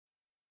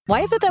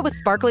Why is it that with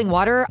sparkling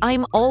water,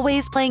 I'm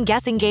always playing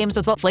guessing games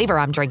with what flavor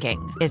I'm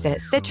drinking? Is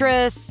it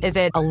citrus? Is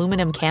it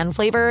aluminum can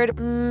flavored?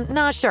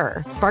 Not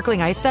sure.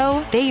 Sparkling ice,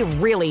 though, they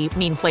really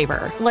mean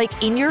flavor.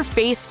 Like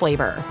in-your-face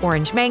flavor.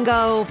 Orange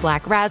mango,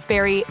 black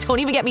raspberry. Don't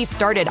even get me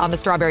started on the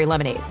strawberry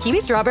lemonade.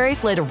 Kiwi strawberry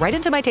slid right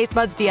into my taste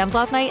buds DMs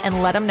last night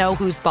and let them know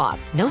who's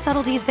boss. No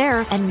subtleties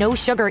there, and no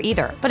sugar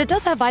either. But it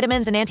does have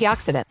vitamins and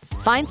antioxidants.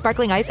 Find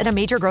sparkling ice at a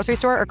major grocery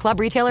store or club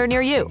retailer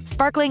near you.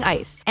 Sparkling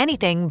ice.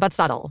 Anything but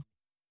subtle.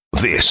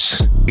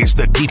 This is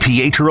the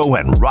DiPietro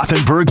and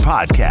Rothenberg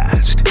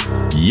podcast.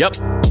 Yep.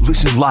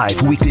 Listen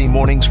live weekday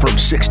mornings from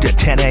 6 to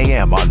 10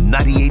 a.m. on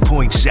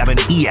 98.7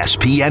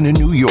 ESPN in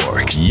New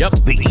York. Yep.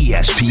 The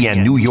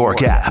ESPN New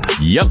York app.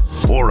 Yep.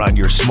 Or on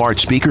your smart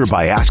speaker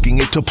by asking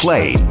it to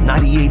play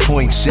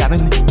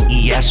 98.7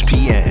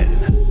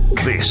 ESPN.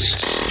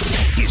 This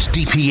is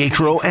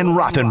DiPietro and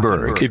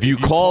Rothenberg. If you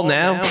call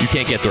now, you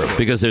can't get through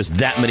because there's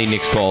that many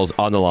Knicks calls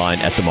on the line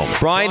at the moment.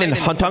 Brian and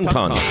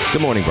Huntungton.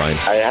 Good morning, Brian.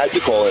 I had to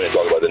call in and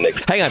talk about the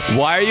Knicks. Hang on.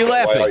 Why are you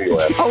laughing? Why are you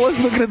laughing? I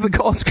wasn't looking at the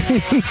call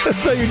screen. I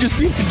thought you were just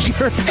being a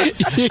jerk.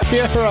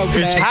 You're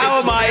okay.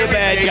 How am I a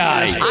bad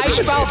guy? I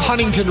spelled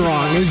Huntington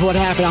wrong is what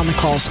happened on the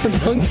call screen.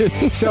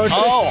 So it's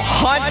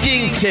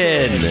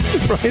Huntington.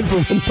 Brian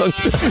from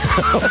Huntington.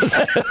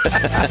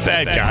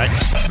 Bad guy.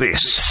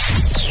 This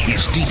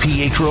is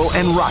DiPietro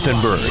and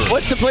Rothenberg.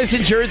 What's the place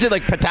in Jersey?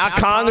 Like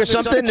Patakong or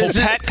something?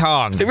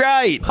 Patakong.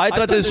 Right. I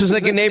thought this was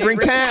like a neighboring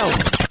town.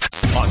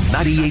 On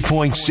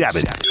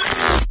 98.7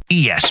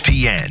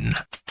 ESPN.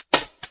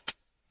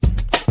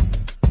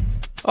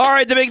 All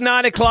right, the big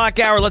 9 o'clock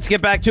hour. Let's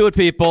get back to it,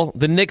 people.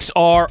 The Knicks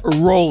are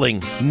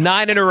rolling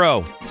 9 in a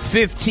row.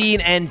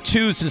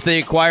 15-2 since they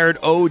acquired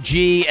OG,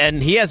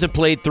 and he hasn't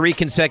played 3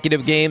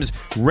 consecutive games.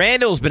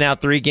 Randall's been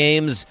out 3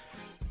 games.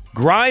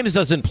 Grimes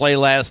doesn't play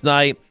last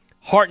night.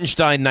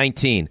 Hartenstein,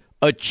 19.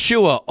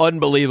 Achua,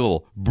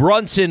 unbelievable.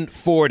 Brunson,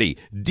 40.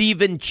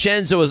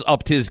 DiVincenzo has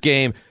upped his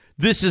game.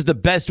 This is the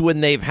best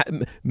win they've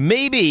had.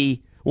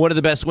 Maybe one of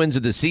the best wins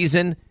of the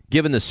season,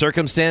 given the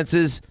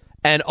circumstances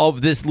and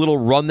of this little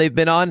run they've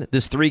been on,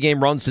 this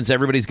 3-game run since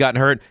everybody's gotten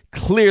hurt.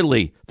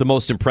 Clearly the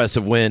most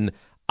impressive win.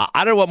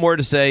 I don't know what more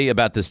to say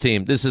about this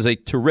team. This is a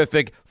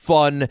terrific,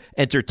 fun,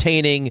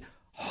 entertaining,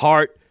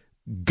 heart,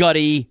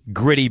 gutty,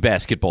 gritty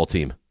basketball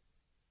team.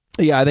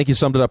 Yeah, I think you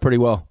summed it up pretty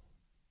well.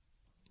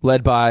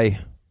 Led by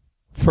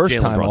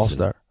first-time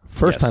All-Star.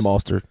 First-time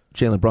All-Star,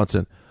 Jalen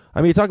Brunson.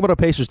 I mean, you talk about a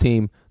Pacers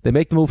team, they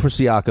make the move for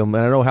Siakam, and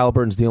I know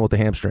Halliburton's dealing with the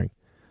hamstring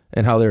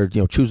and how they're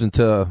choosing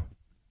to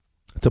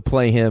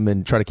play him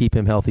and try to keep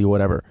him healthy or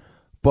whatever.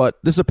 But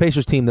this is a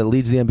Pacers team that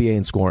leads the NBA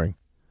in scoring.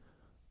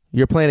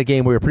 You're playing a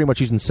game where you're pretty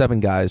much using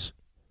 7 guys.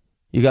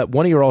 You got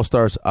one of your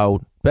All-Stars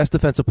out, best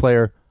defensive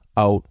player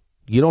out.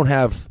 You don't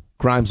have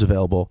Grimes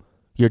available.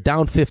 You're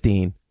down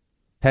 15.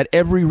 Had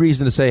every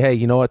reason to say, hey,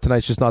 you know what,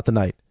 tonight's just not the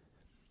night.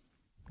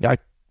 Got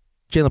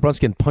Jalen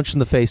Brunson getting punched in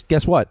the face.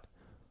 Guess what?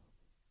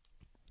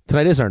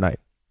 Tonight is our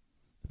night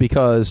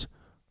because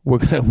we're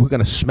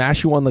gonna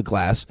smash you on the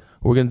glass.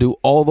 We're gonna do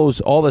all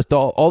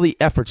the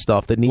effort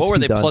stuff that needs to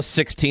be done. What were they, plus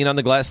 16 on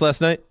the glass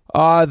last night?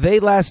 They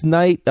last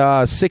night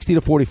 60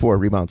 to 44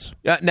 rebounds.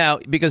 Now,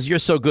 because you're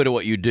so good at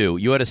what you do,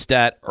 you had a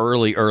stat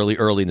early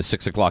in the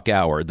 6 o'clock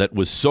hour that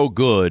was so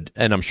good,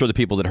 and I'm sure the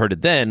people that heard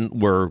it then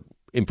were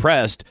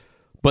impressed.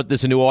 But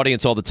there's a new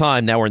audience all the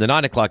time. Now we're in the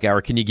 9 o'clock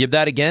hour. Can you give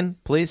that again,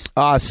 please?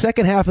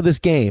 Second half of this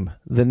game,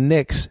 the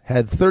Knicks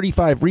had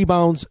 35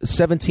 rebounds,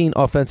 17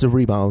 offensive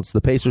rebounds. The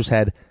Pacers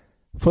had,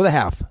 for the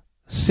half,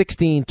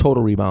 16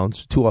 total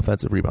rebounds, 2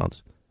 offensive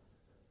rebounds.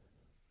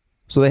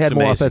 So they had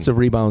more offensive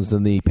rebounds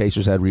than the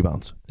Pacers had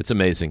rebounds. It's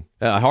amazing.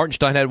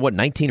 Hartenstein had,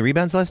 19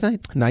 rebounds last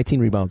night?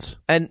 19 rebounds.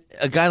 And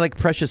a guy like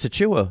Precious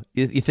Achua,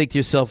 you think to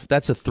yourself,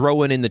 that's a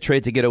throw-in the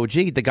trade to get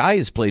OG. The guy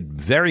has played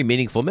very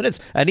meaningful minutes,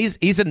 and he's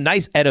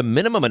at a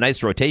minimum, a nice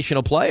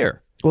rotational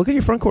player. Look at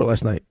your front court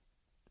last night.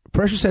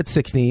 Precious had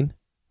 16,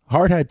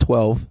 Hart had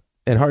 12,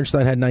 and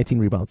Hartenstein had 19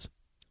 rebounds.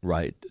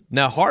 Right.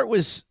 Now, Hart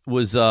was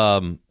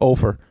 0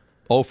 for.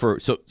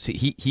 So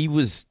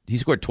he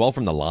scored 12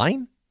 from the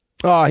line?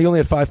 Oh, he only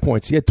had 5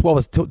 points. He had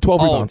 12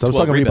 rebounds. I was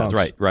talking rebounds.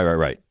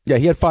 Right. Yeah,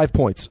 he had 5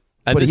 points,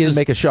 but he didn't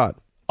make a shot.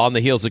 On the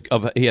heels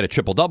of he had a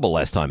triple-double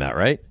last time out,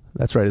 right?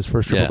 That's right, his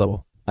first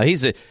triple-double.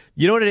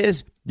 You know what it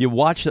is? You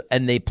watch,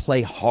 and they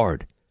play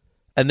hard.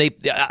 And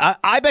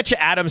I bet you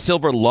Adam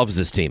Silver loves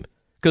this team.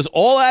 Because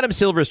all Adam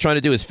Silver is trying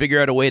to do is figure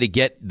out a way to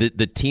get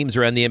the teams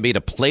around the NBA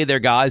to play their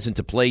guys and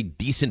to play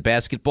decent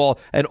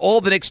basketball. And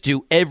all the Knicks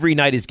do every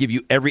night is give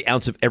you every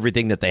ounce of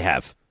everything that they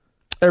have.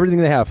 Everything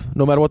they have,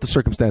 no matter what the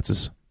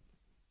circumstances.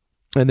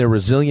 And they're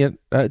resilient.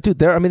 Dude,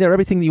 they're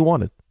everything that you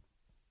wanted.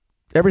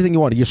 Everything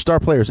you wanted. Your star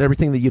players,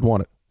 everything that you'd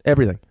wanted.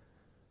 Everything.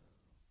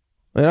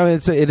 And I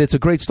mean, it's a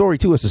great story,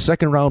 too. It's a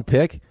second-round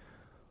pick.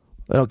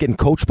 Getting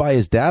coached by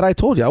his dad. I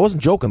told you, I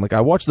wasn't joking. Like,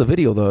 I watched the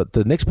video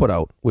the Knicks put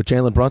out with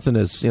Jalen Brunson,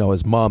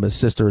 his mom, his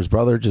sister, his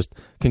brother, just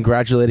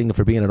congratulating him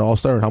for being an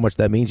all-star and how much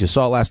that means. You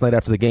saw it last night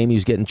after the game. He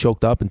was getting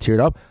choked up and teared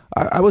up.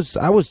 I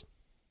was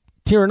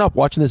tearing up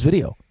watching this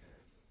video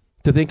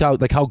to think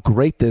how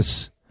great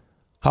this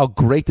how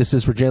great this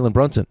is for Jalen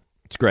Brunson.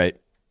 It's great.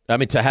 I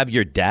mean, to have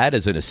your dad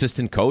as an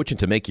assistant coach and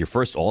to make your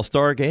first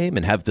All-Star game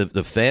and have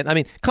the fan. I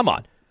mean, come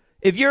on.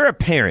 If you're a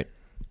parent,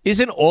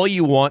 isn't all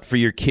you want for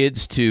your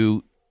kids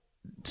to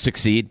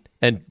succeed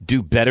and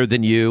do better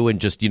than you and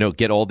just,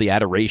 get all the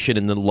adoration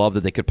and the love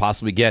that they could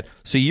possibly get?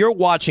 So you're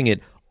watching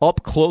it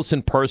up close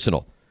and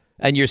personal,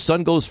 and your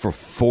son goes for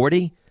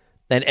 40,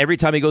 and every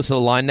time he goes to the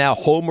line now,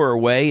 home or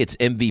away, it's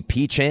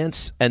MVP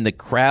chance, and the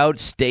crowd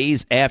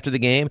stays after the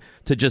game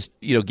to just,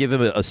 give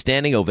him a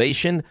standing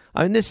ovation.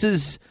 I mean, this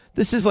is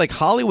like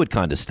Hollywood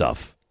kind of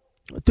stuff.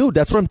 Dude,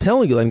 that's what I'm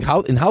telling you. And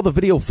how the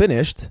video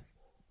finished,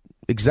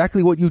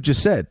 exactly what you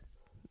just said,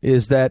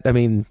 is that, I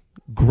mean,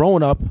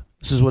 growing up,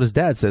 this is what his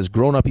dad says,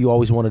 growing up, you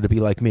always wanted to be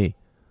like me.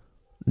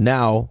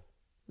 Now,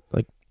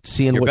 like,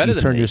 seeing what you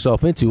turned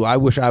yourself into, I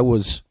wish I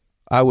was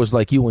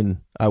like you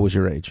when I was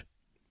your age.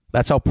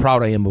 That's how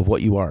proud I am of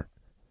what you are.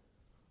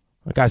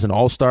 That guy's an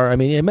all-star. I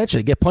mean, I mentioned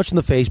it. Get punched in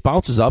the face,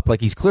 bounces up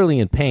like he's clearly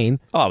in pain.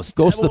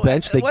 Goes to the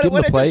bench. They give him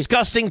the play. What a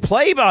disgusting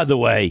play, by the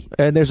way.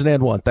 And there's an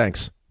and one.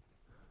 Thanks.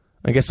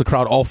 I guess the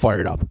crowd all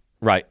fired up.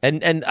 Right.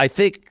 And I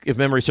think, if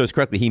memory serves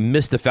correctly, he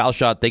missed the foul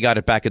shot. They got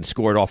it back and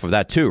scored off of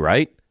that too,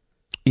 right?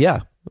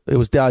 Yeah. It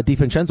was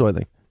DiVincenzo, I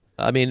think.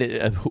 I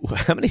mean,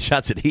 how many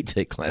shots did he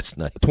take last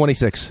night?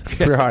 26.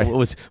 Career high.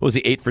 Was he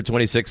 8 for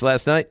 26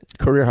 last night?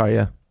 Career high,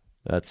 yeah.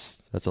 That's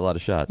a lot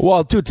of shots.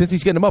 Well, dude, since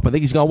he's getting them up, I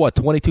think he's gone,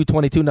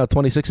 22, now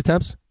 26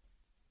 attempts?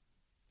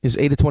 He's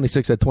 8 of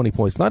 26 at 20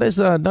 points. Not as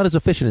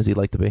efficient as he'd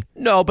like to be.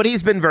 No, but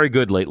he's been very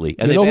good lately.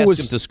 And they've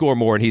asked him to score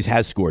more, and he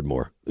has scored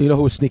more. You know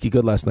who was sneaky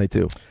good last night,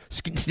 too?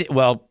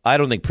 Well, I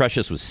don't think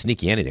Precious was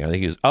sneaky anything. I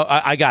think he was... Oh,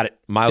 I got it.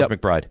 Miles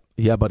McBride.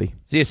 Yeah, buddy.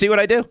 So you see what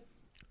I do?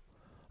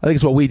 I think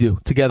it's what we do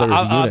together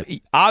as a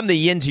unit. I'm the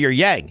yin to your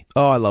yang.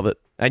 Oh, I love it.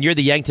 And you're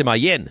the yang to my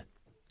yin.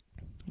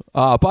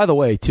 By the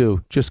way,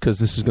 too, just because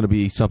this is going to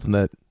be something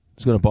that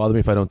is going to bother me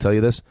if I don't tell you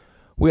this,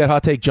 we had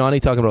Hot Take Johnny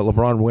talking about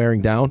LeBron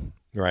wearing down.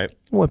 Right.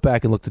 I went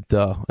back and looked at,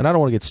 and I don't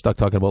want to get stuck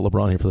talking about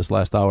LeBron here for this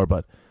last hour,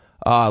 but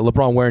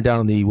LeBron wearing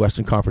down in the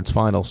Western Conference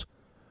Finals.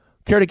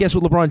 Care to guess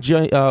what LeBron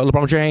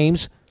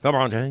James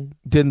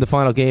did in the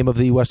final game of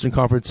the Western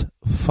Conference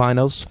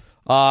Finals?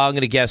 I'm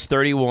going to guess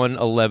 31,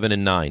 11,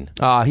 and 9.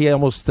 He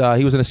was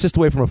an assist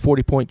away from a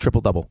 40-point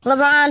triple-double.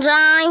 LeBron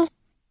James.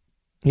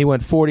 He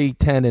went 40,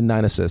 10, and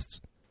 9 assists.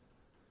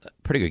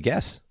 Pretty good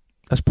guess.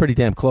 That's pretty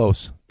damn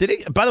close.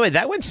 By the way,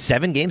 that went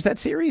 7 games, that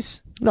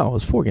series? No, it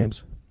was 4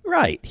 games.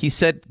 Right. He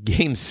said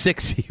Game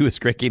 6, he was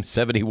great. Game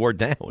 7, he wore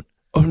down.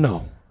 Oh,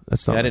 no.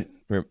 That's not I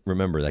didn't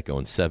remember that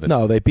going 7.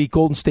 No, they beat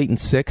Golden State in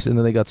 6, and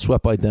then they got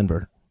swept by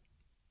Denver.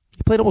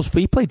 He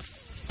played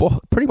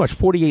pretty much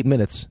 48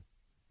 minutes.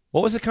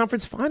 What was the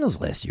conference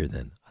finals last year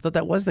then? I thought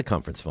that was the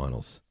conference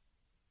finals.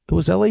 It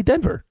was LA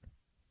Denver.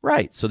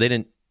 Right. So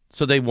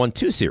they won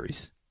 2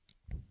 series.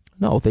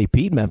 No, they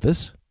beat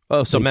Memphis.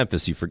 Oh, so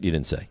Memphis you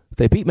didn't say.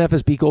 They beat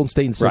Memphis, beat Golden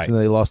State in 6, and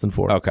then they lost in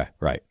 4. Okay,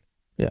 right.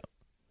 Yeah.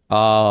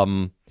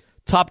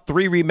 Top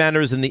 3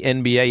 rebounders in the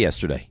NBA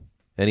yesterday.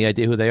 Any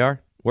idea who they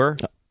were?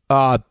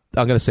 I'm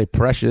going to say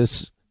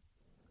Precious.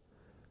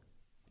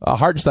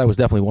 Hartenstein was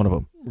definitely one of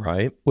them.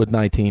 Right. With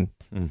 19.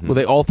 Mm-hmm. Were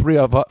they all 3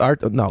 of our...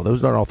 No,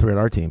 those aren't all 3 on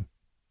our team.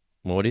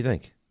 Well, what do you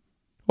think?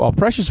 Well,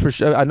 Precious for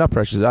sure. Not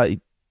Precious.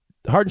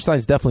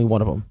 Hartenstein's definitely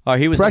one of them.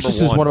 He was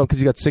Precious is one of them because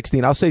he got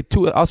 16. I'll say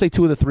 2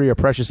 of the 3 are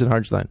Precious and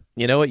Hartenstein.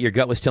 You know what? Your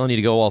gut was telling you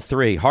to go all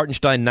 3.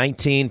 Hartenstein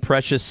 19,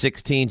 Precious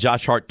 16,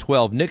 Josh Hart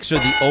 12. Knicks are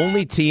the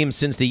only team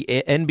since the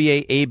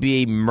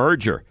NBA-ABA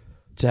merger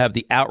to have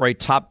the outright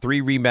top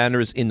 3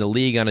 rebounders in the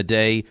league on a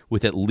day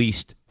with at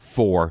least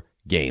 4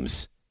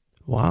 games.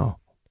 Wow.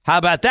 How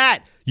about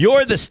that?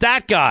 You're the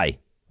stat guy.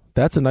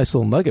 That's a nice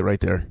little nugget right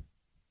there.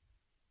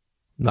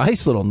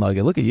 Nice little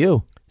nugget. Look at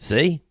you.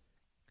 See?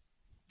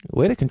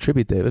 Way to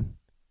contribute, David.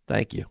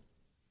 Thank you.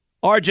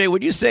 RJ,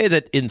 would you say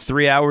that in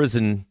 3 hours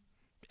and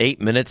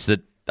 8 minutes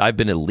that I've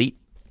been elite?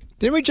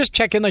 Didn't we just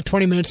check in like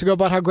 20 minutes ago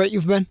about how great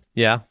you've been?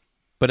 Yeah.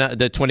 But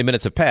the 20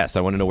 minutes have passed.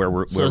 I want to know where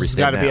we stand now. So it's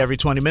got to be every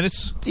 20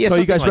 minutes? Yeah, no,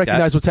 you guys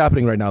recognize what's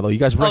happening right now, though. You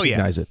guys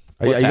recognize it.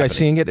 Are you guys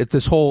seeing it?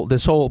 This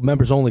whole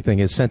members only thing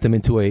has sent them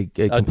into a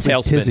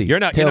complete tizzy. You're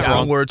not wrong.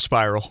 Downward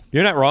spiral.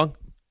 You're not wrong.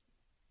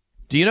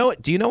 Do you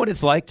know what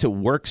it's like to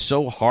work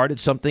so hard at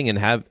something and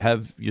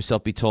have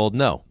yourself be told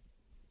no?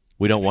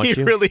 We don't want you.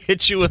 He really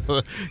hit you with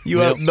you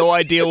have no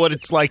idea what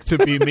it's like to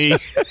be me.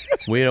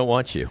 We don't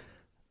want you.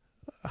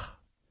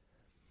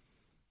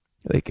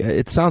 Like,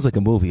 it sounds like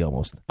a movie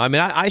almost. I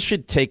mean, I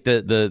should take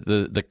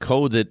the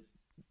code that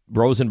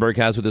Rosenberg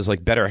has with his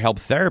like BetterHelp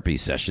therapy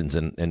sessions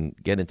and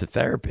get into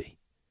therapy.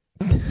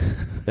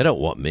 They don't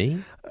want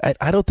me.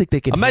 I don't think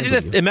they can.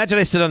 Imagine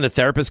I sit on the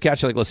therapist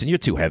couch like, listen, you're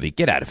too heavy.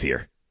 Get out of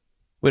here.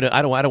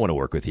 I don't want to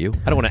work with you.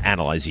 I don't want to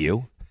analyze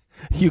you.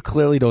 You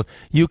clearly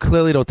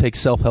don't take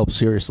self-help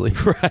seriously.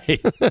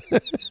 Right.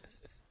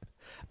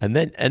 and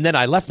then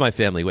I left my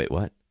family. Wait,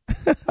 what?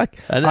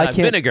 And then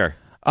vinegar.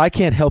 I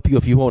can't help you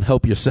if you won't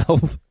help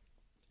yourself.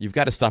 You've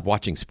got to stop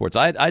watching sports.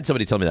 I had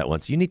somebody tell me that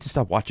once. You need to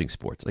stop watching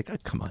sports. Like, oh,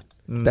 come on.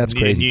 That's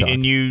crazy talk.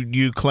 And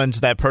you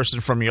cleanse that person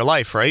from your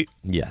life, right?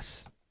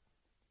 Yes.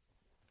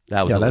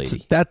 That was a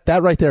lady.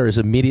 That right there is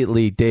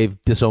immediately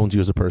Dave disowns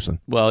you as a person.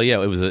 Well,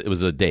 yeah, it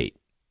was a date,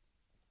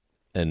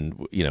 and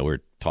we're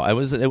I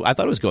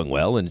thought it was going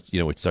well, and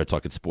we started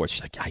talking sports.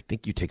 She's like, I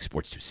think you take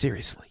sports too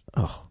seriously.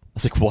 Oh, I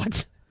was like,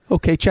 what?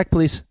 Okay, check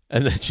please.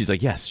 And then she's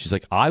like, yes. She's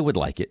like, I would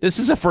like it. This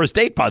is a first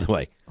date, by the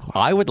way.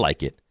 I would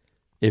like it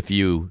if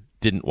you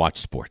didn't watch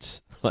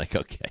sports. Like,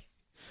 okay.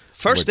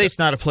 First date's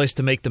not a place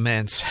to make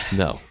demands.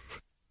 No.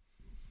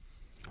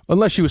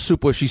 Unless she was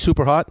super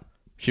hot.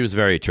 She was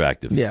very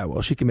attractive. Yeah,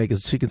 well, she can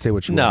say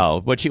what she wants.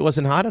 No, but she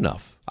wasn't hot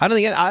enough. I don't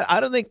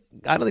think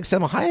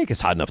Salma Hayek is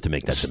hot enough to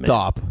make that demand.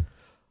 Stop.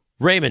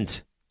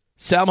 Raymond,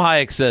 Salma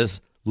Hayek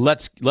says,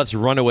 let's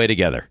run away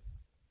together.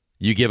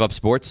 You give up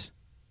sports?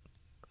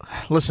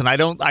 Listen, I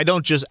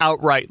don't just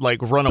outright run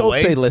Don't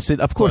away. say listen.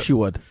 Of course you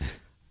would.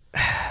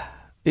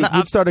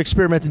 You'd start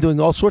experimenting, doing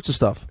all sorts of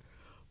stuff.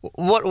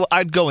 What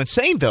I'd go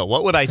insane though.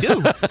 What would I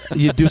do?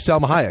 You'd do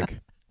Salma Hayek.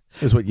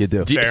 Is what you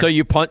do. So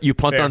you punt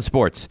Fair. on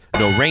sports.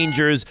 No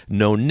Rangers,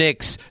 no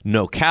Knicks,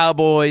 no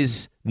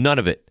Cowboys, none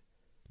of it.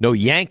 No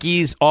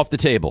Yankees, off the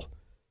table.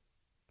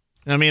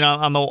 I mean,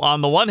 on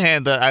the one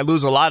hand, I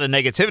lose a lot of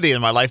negativity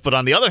in my life, but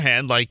on the other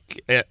hand,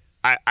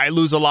 I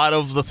lose a lot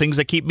of the things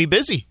that keep me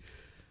busy.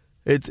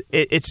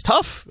 It's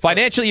tough.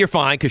 Financially, you're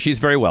fine because she's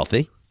very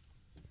wealthy.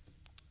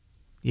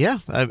 Yeah,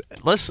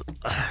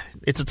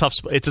 it's a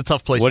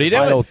tough place. What are you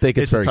doing? I don't think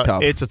it's very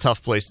tough. It's a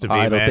tough place to be.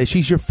 I don't man. think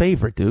she's your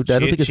favorite, dude. I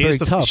don't think it's very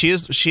tough. She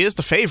is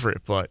the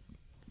favorite, but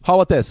How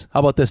about this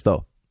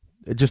though?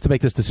 Just to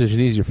make this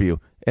decision easier for you.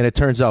 And it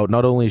turns out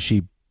not only is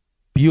she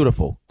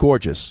beautiful,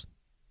 gorgeous,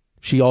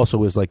 she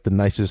also is like the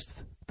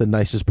nicest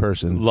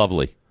person.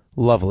 Lovely.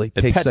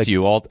 It pets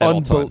you at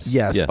all times.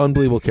 Yes, Yeah.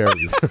 unbelievable care of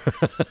you.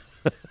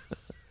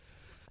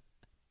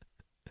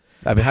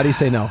 I mean, how do you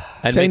say no?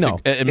 And Say no.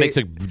 It makes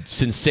a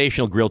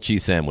sensational grilled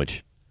cheese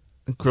sandwich.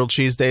 grilled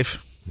cheese,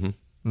 Dave.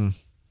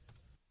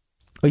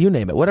 Oh, you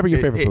name it. Whatever your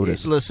favorite food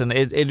is. Listen,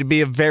 it'd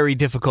be a very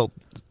difficult.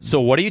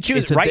 So what do you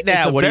choose right now?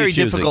 It's a what very are you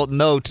choosing? difficult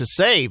no to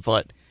say,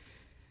 but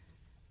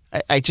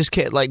I just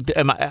can't.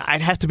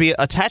 I'd have to be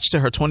attached to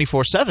her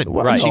 24/7.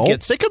 Right. She'd No.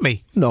 get sick of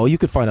me. No, you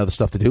could find other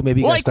stuff to do.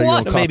 Maybe you Like gotta start your what?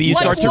 own coffee. Maybe you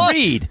Like start to what?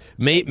 read.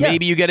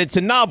 Maybe you get into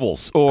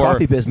novels or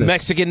Coffee business.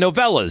 Mexican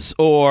novellas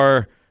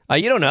or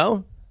you don't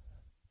know.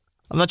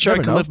 I'm not sure I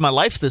Never can know. live my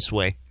life this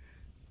way.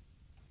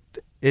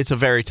 It's a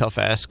very tough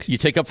ask. You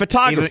take up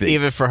photography.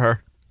 Even for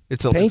her,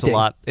 it's a Painting.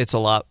 lot. It's a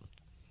lot.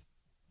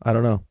 I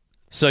don't know.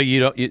 So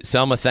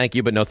Selma, thank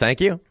you, but no thank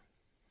you.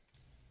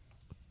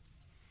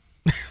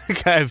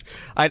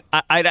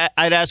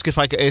 I'd ask if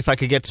I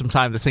could get some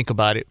time to think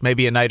about it,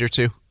 maybe a night or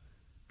two.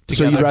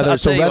 So you'd I'll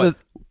tell you rather. what,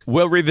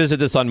 we'll revisit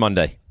this on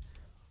Monday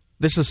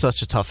This is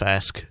such a tough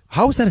ask.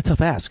 How is that a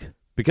tough ask?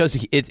 because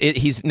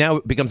he's now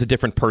becomes a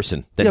different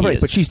person than Yeah, he right.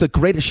 is. But she's the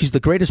greatest. She's the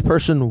greatest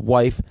person.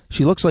 Wife.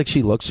 She looks like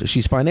she looks.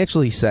 She's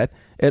financially set,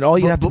 and all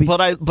you have to be.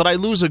 But I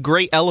lose a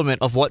great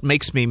element of what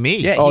makes me me.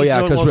 Yeah. Oh He's yeah,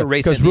 no longer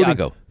Ray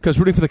Santiago. because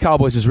rooting for the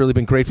Cowboys has really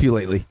been great for you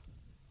lately.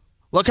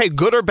 Look, hey,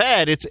 good or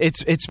bad,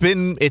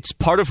 it's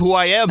part of who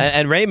I am.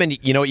 And Raymond,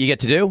 you know what you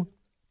get to do?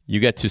 You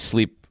get to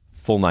sleep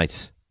full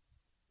nights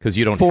because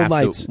you don't Full have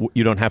nights. to.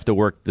 You don't have to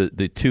work the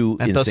two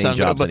That does insane sound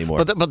jobs good, anymore.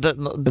 But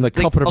In the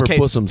comfort of her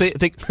bosoms.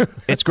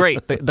 It's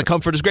great. The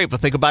comfort is great, but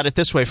think about it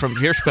this way from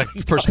your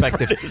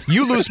perspective.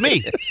 You lose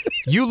me.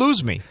 You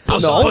lose me. I'm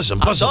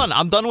done.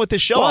 I'm done with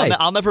this show. Why?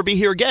 I'll never be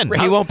here again.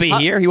 He won't be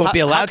here. He won't be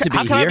allowed to be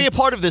How can I here. be a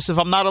part of this if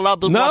I'm not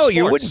allowed to watch No, sports?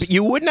 you wouldn't.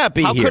 You would not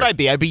be How here. could I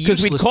be? I'd be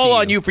because useless we'd call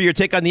to on you for your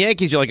take on the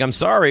Yankees. You're like, I'm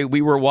sorry,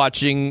 we were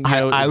watching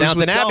I was Downton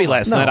with Abbey Salma.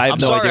 last No, night. I have I'm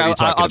no sorry. idea what you're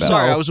talking I'm about.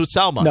 sorry. I was with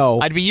Salma. No,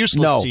 I'd be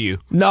useless to you.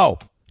 No.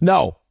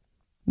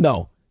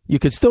 You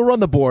could still run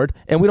the board,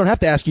 and we don't have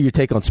to ask you your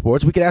take on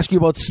sports. We could ask you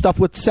about stuff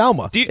with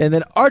Salma, and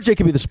then RJ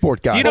can be the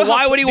sport guy. You know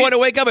why would he want to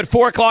wake up at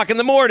 4:00 in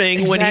the morning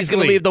when he's going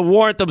Exactly. to leave the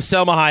warrant of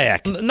Selma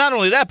Hayek? Not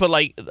only that, but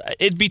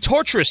it'd be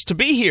torturous to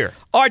be here.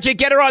 RJ,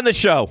 get her on the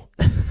show.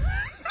 It'd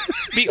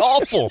be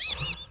awful.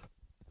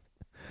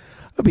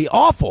 It'd be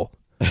awful.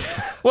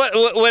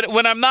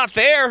 When I'm not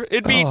there,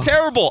 it'd be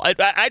terrible.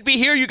 I'd be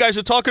here. You guys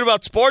are talking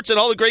about sports and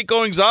all the great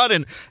goings on,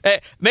 and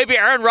maybe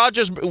Aaron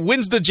Rodgers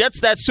wins the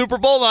Jets that Super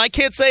Bowl, and I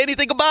can't say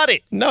anything about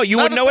it. No, you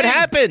Not wouldn't a know what thing.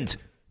 happened.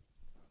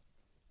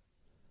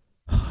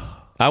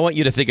 I want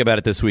you to think about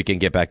it this week and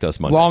get back to us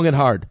Monday. Long and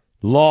hard.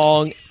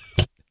 Long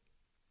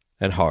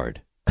and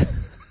hard.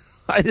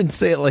 I didn't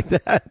say it like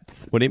that.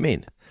 What do you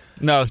mean?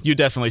 No, you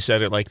definitely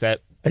said it like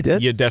that. I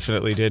did? You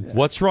definitely did.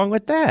 What's wrong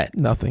with that?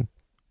 Nothing.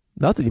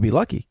 You'd be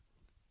lucky.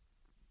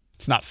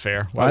 It's not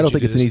fair. I don't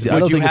think it's an easy. I Would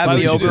don't you think it's have an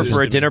me easy over decision.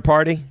 for a dinner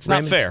party? It's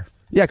not fair.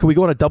 Yeah, can we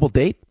go on a double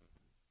date?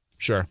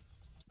 Sure.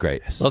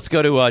 Great. Let's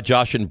go to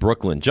Josh in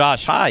Brooklyn.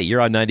 Josh, hi.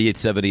 You're on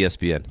 98.7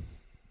 ESPN.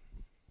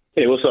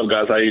 Hey, what's up,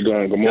 guys? How you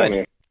doing? Good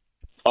morning.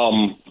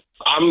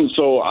 I'm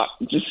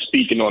just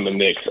speaking on the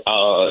Knicks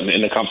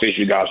and the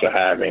conversation you guys are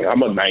having.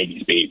 I'm a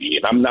 '90s baby,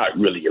 and I'm not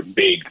really a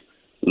big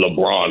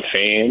LeBron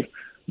fan.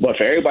 But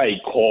for everybody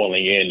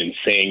calling in and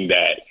saying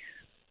that,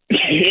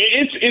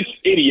 it's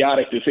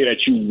idiotic to say that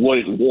you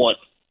wouldn't want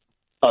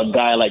a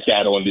guy like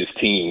that on this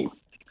team.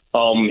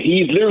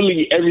 He's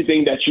literally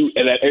everything that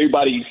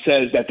everybody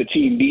says that the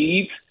team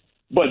needs,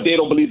 but they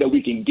don't believe that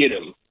we can get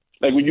him.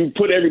 Like when you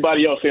put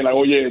everybody else saying like,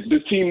 oh yeah,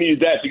 this team needs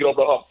that to get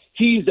over the hump.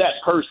 He's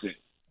that person,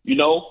 you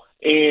know?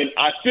 And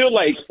I feel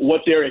like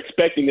what they're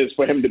expecting is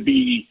for him to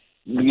be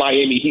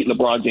Miami Heat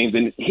LeBron James,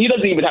 and he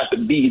doesn't even have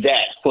to be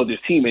that for this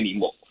team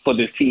anymore, for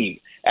this team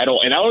at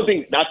all. And I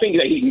think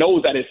that he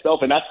knows that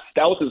himself, and that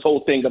was his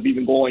whole thing of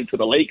even going to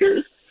the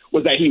Lakers,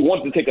 was that he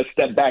wanted to take a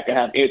step back and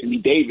have Anthony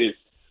Davis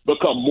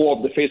become more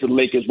of the face of the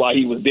Lakers while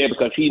he was there,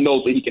 because he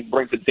knows that he can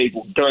bring to the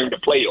table during the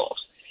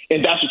playoffs.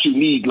 And that's what you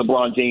need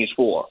LeBron James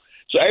for.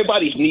 So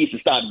everybody needs to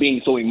stop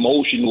being so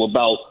emotional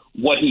about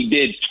what he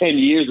did 10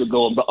 years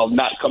ago of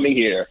not coming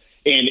here,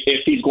 and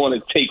if he's going to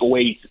take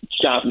away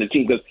shots from the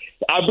team. Because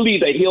I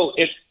believe that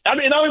I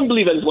don't even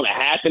believe that it's going to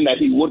happen, that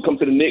he would come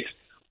to the Knicks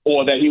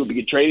or that he would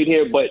get traded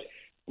here. But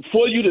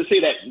for you to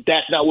say that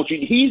that's not what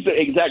he's the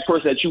exact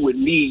person that you would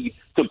need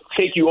to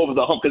take you over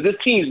the hump, because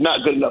this team's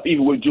not good enough,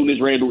 even with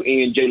Julius Randle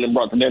and Jalen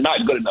Brunson. They're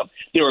not good enough.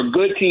 They're a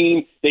good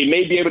team. They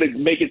may be able to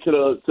make it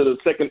to the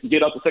second,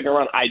 get up the second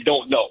round. I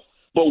don't know.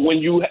 But when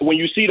you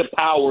see the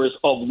powers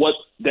of what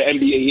the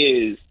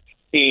NBA is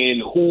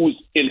and who's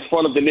in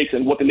front of the Knicks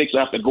and what the Knicks will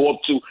have to go up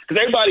to, because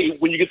everybody,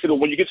 when you get to the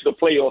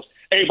playoffs,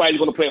 everybody's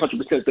going to play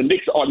 100%. The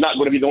Knicks are not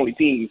going to be the only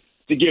team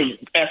to give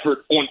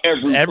effort on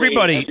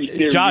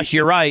everybody. Josh,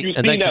 you're right,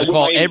 and thanks for the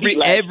call.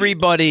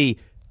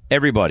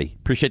 Everybody,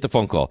 appreciate the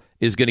phone call,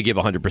 is going to give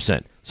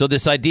 100%. So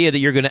this idea that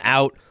you're going to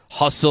out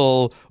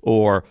hustle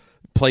or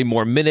play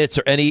more minutes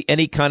or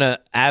any kind of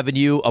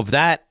avenue of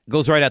that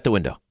goes right out the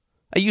window.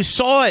 You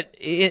saw it,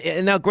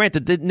 and now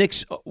granted, the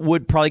Knicks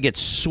would probably get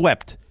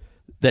swept,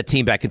 that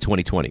team back in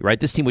 2020, right?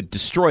 This team would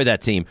destroy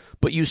that team,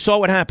 but you saw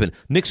what happened.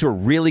 Knicks were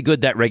really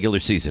good that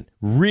regular season,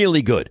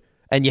 really good,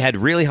 and you had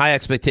really high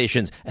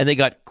expectations, and they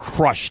got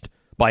crushed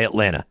by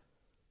Atlanta.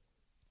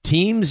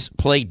 Teams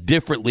play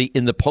differently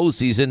in the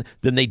postseason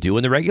than they do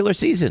in the regular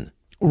season.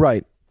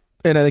 Right.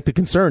 And I think the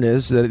concern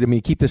is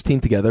that, keep this team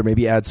together,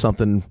 maybe add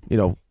something,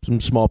 some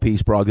small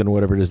piece, Brogdon or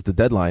whatever it is at the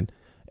deadline,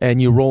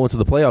 and you roll into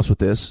the playoffs with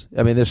this.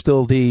 There's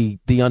still the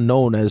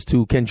unknown as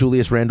to, can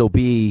Julius Randle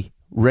be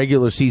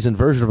regular season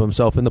version of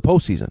himself in the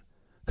postseason?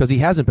 Because he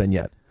hasn't been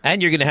yet.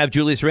 And you're going to have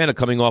Julius Randle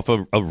coming off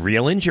a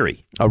real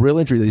injury. A real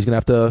injury that he's going to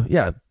have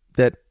to,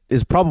 that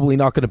is probably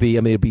not going to be,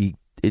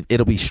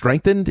 it'll be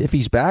strengthened if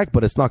he's back,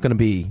 but it's not going to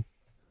be.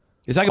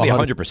 It's not going to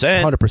be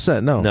 100%.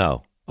 100%, no.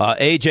 No.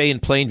 AJ in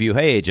Plainview.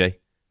 Hey, AJ.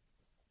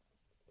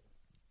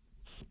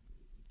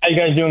 How you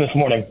guys doing this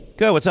morning?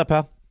 Good. What's up,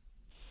 pal?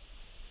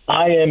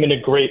 I am in a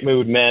great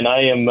mood, man.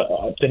 I am.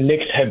 The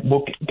Knicks have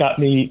got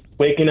me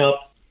waking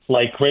up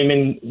like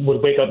Raymond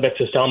would wake up next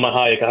to Salma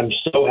Hayek. I'm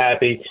so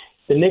happy.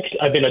 The Knicks,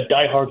 I've been a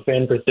diehard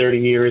fan for 30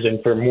 years,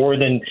 and for more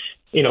than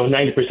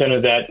 90%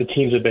 of that, the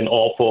teams have been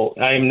awful.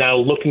 I am now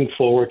looking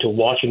forward to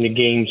watching the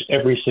games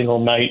every single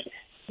night.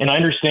 And I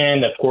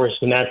understand, of course,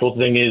 the natural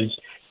thing is,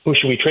 who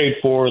should we trade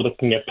for,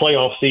 looking at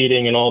playoff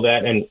seeding and all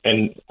that, and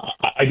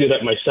I do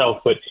that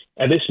myself. But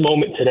at this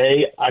moment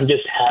today, I'm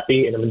just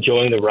happy and I'm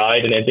enjoying the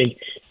ride, and I think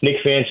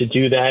Knicks fans should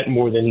do that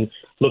more than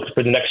look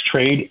for the next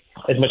trade,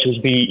 as much as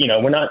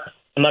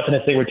I'm not going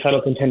to say we're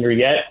title contender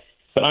yet,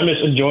 but I'm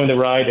just enjoying the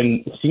ride,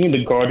 and seeing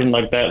the Garden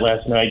like that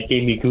last night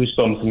gave me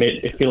goosebumps.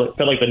 It felt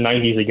like the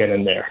 90s again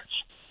in there.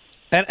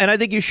 And I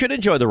think you should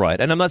enjoy the ride,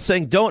 and I'm not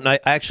saying don't. I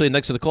actually,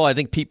 next to the call, I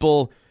think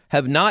people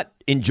have not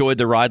enjoyed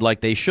the ride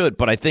like they should,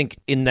 but I think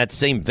in that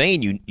same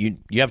vein, you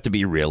have to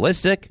be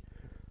realistic,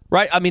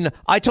 right?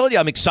 I told you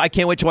I'm excited. I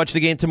can't wait to watch the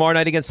game tomorrow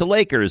night against the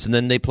Lakers, and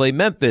then they play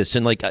Memphis,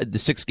 and the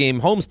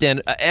 6-game homestand.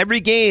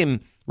 Every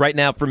game right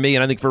now for me,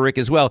 and I think for Rick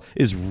as well,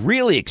 is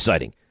really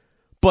exciting.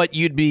 But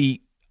you'd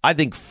be, I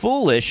think,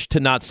 foolish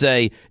to not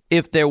say,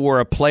 if there were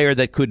a player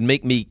that could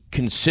make me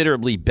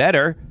considerably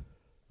better,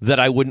 that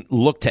I wouldn't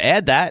look to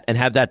add that and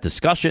have that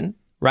discussion,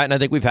 right? And I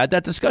think we've had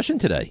that discussion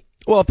today.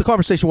 Well, if the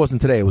conversation wasn't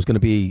today, it was going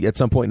to be at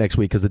some point next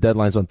week, because the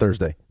deadline's on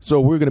Thursday.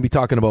 So we're going to be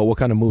talking about what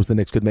kind of moves the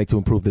Knicks could make to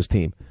improve this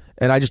team.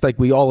 And I just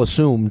we all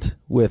assumed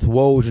with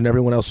Woj and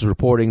everyone else's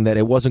reporting that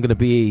it wasn't going to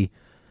be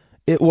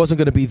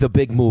the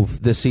big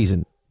move this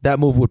season. That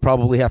move would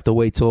probably have to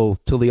wait till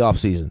the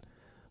offseason.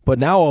 But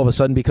now all of a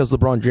sudden, because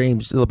LeBron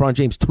James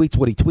tweets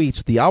what he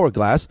tweets, the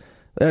hourglass,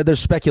 there's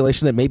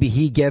speculation that maybe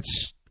he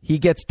gets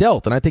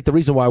dealt. And I think the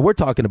reason why we're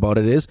talking about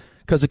it is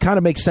because it kind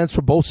of makes sense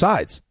for both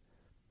sides.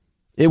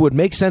 It would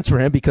make sense for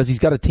him because he's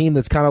got a team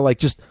that's kind of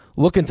just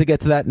looking to get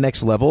to that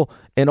next level,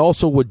 and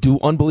also would do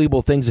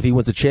unbelievable things if he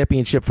wins a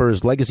championship for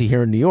his legacy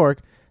here in New York.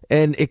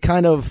 And it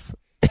kind of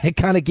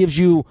gives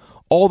you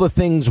all the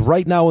things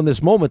right now in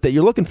this moment that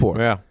you're looking for.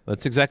 Yeah,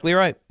 that's exactly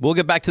right. We'll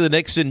get back to the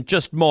Knicks in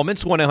just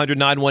moments.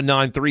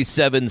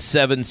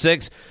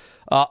 1-800-919-3776.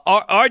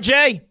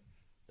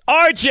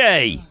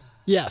 RJ!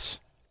 Yes.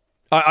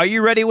 Are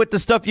you ready with the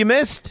stuff you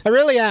missed? I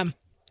really am.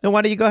 Then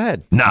why don't you go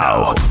ahead?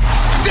 Now.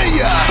 See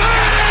ya!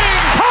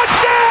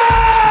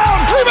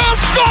 Touchdown! Rebound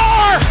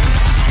score!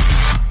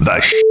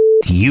 The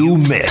you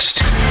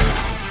missed.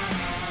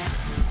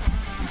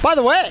 By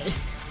the way.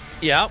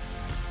 Yeah.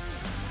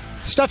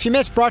 Stuff You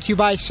Missed brought to you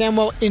by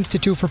Samuel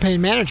Institute for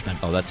Pain Management.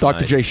 Oh, that's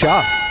Dr. nice. J.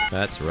 Shah.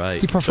 That's right.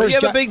 He prefers so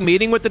you have a big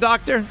meeting with the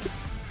doctor?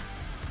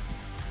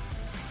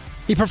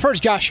 He prefers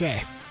Josh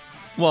Shea.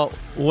 Well,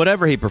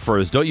 whatever he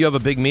prefers. Don't you have a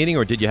big meeting,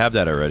 or did you have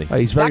that already?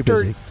 He's very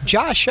busy.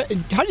 Josh,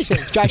 how do you say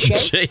this? Josh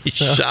Shea? Jay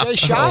Shah. Jay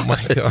Shah? Oh,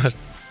 my God.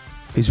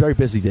 He's very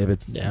busy, David.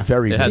 Yeah.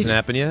 Very It busy. hasn't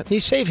happened yet?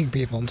 He's saving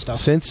people and stuff.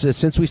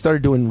 Since we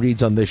started doing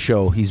reads on this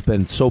show, he's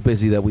been so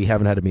busy that we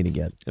haven't had a meeting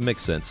yet. It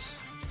makes sense.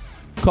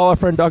 Call our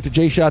friend Dr.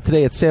 J. Shah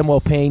today at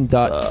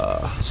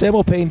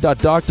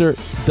samuelpayne.dr.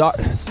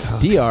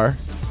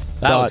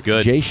 That was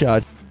good. J. Shah.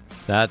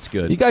 That's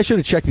good. You guys should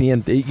have checked me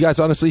in. You guys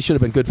honestly should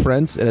have been good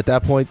friends, and at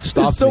that point,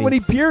 stopped There's so me. many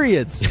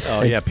periods.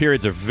 Oh, yeah,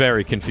 periods are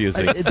very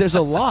confusing. There's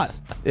a lot.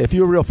 If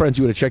you were real friends,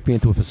 you would have checked me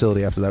into a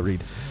facility after that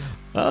read.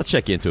 I'll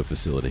check you into a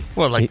facility.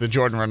 What, like the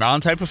Jordan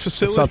Renan type of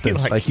facility? Something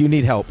like you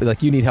need help.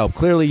 Like you need help.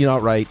 Clearly, you're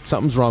not right.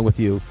 Something's wrong with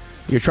you.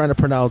 You're trying to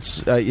pronounce.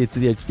 You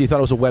thought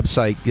it was a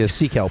website.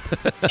 Seek help.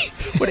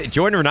 What?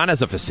 Jordan Renan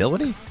has a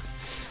facility?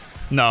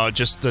 No,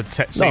 just the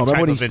same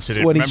type of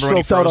incident. When he Remember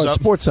when stroked out on froze up?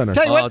 Sports Center.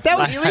 Tell you what, that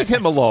was leave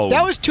him alone.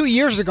 That was 2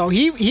 years ago.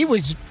 He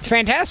was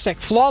fantastic,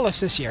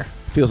 flawless this year.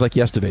 Feels like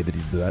yesterday that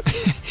he did that.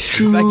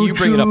 In fact, you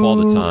bring it up all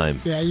the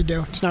time. Yeah, you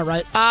do. It's not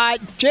right.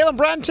 Jalen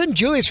Brunson,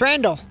 Julius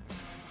Randle,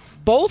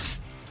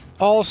 both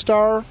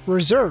all-star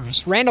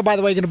reserves. Randle, by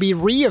the way, going to be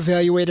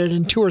reevaluated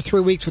in 2 or 3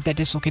 weeks with that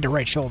dislocated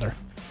right shoulder.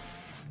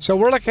 So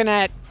we're looking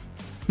at,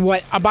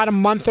 about a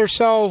month or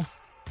so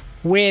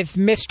with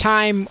missed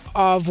time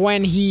of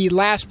when he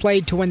last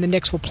played to when the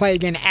Knicks will play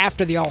again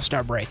after the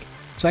All-Star break.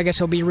 So I guess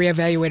he'll be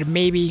reevaluated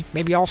maybe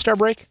All-Star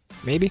break?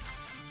 Maybe.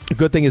 The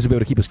good thing is he'll be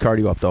able to keep his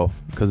cardio up, though,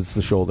 because it's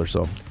the shoulder.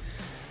 So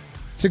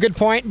it's a good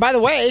point. By the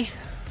way,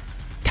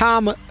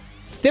 Tom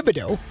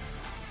Thibodeau,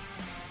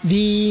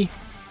 the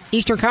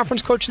Eastern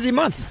Conference Coach of the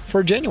Month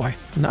for January.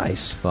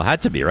 Nice. Well, it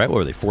had to be, right? What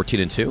were they,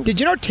 14-2?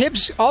 Did you know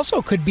Tibbs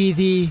also could be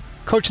the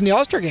coach in the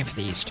All-Star game for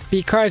the East?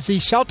 Because the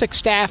Celtics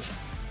staff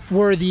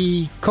were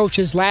the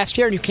coaches last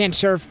year, and you can't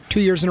serve 2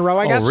 years in a row,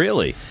 I guess. Oh,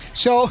 really?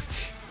 So,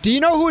 do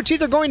you know who it's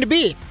either going to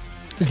be?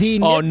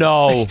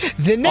 No.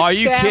 The Knicks Are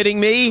you staff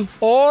kidding me?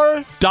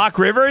 Or Doc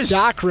Rivers?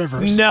 Doc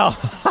Rivers. No.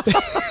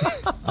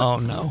 Oh,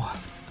 no.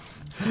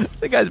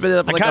 The guy's been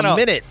up like a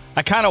minute.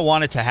 I kind of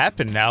want it to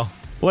happen now.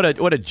 What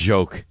a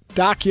joke.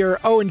 Doc, you're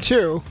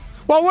 0-2.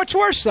 Well, what's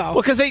worse, though? Well,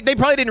 because they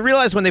probably didn't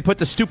realize when they put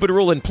the stupid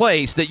rule in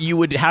place that you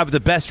would have the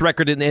best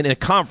record in a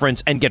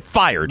conference and get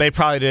fired. They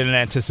probably didn't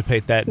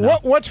anticipate that. No.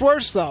 What's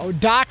worse, though?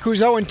 Doc,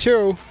 who's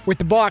 0-2 with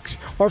the Bucks,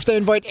 or if they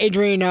invite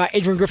Adrian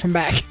Griffin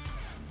back?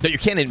 No, you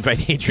can't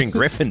invite Adrian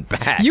Griffin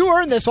back. You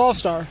earned this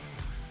All-Star.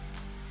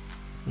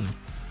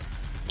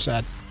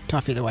 Sad.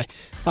 Tough either way.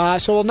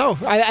 So we'll know.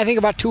 I think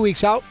about 2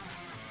 weeks out.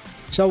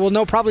 So we'll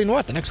know probably in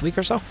the next week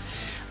or so.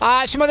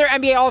 Some other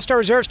NBA All-Star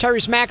reserves: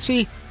 Tyrese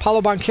Maxey,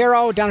 Paolo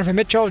Banchero, Donovan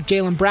Mitchell,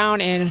 Jaylen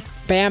Brown, and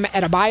Bam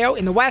Adebayo.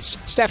 In the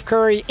West, Steph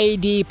Curry,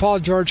 AD, Paul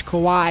George,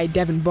 Kawhi,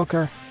 Devin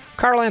Booker,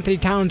 Karl Anthony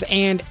Towns,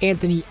 and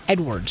Anthony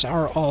Edwards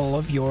are all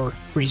of your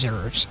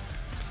reserves.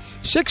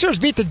 Sixers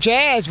beat the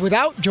Jazz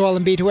without Joel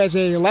Embiid, who has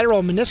a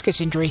lateral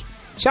meniscus injury.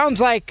 Sounds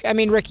like,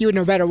 Rick, you would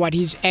know better.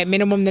 He's at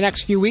minimum the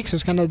next few weeks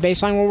is kind of the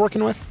baseline we're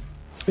working with?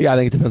 yeah, I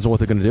think it depends on what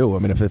they're going to do.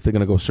 If they're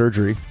going to go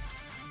surgery.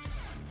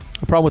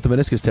 The problem with the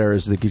meniscus tear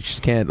is that you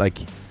just can't,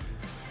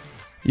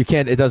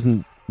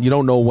 you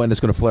don't know when it's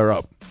going to flare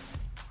up.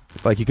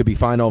 You could be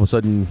fine, all of a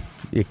sudden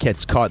it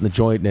gets caught in the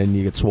joint and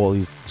you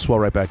swell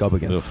right back up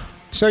again. Oof.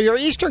 So your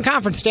Eastern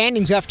Conference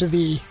standings after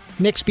the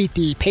Knicks beat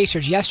the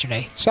Pacers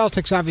yesterday.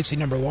 Celtics obviously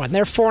number 1.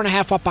 They're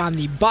 4.5 up on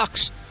the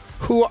Bucks,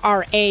 who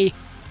are a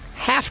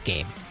half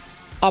game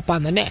up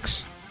on the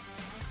Knicks.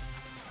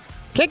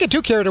 Can't get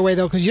too carried away,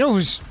 though, because you know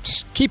who's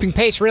keeping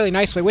pace really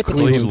nicely with the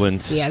Cleveland.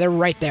 Knicks? Yeah, they're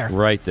right there.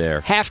 Right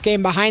there. Half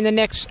game behind the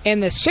Knicks,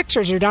 and the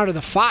Sixers are down to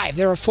the 5.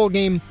 They're a full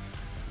game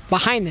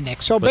behind the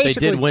Knicks. So But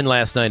basically, they did win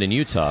last night in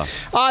Utah.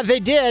 They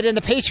did, and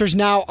the Pacers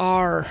now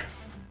are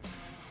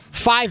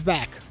 5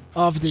 back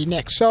of the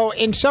Knicks. So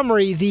in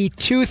summary, the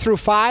 2 through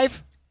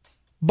 5,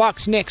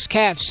 Bucks, Knicks,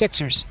 Cavs,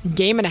 Sixers,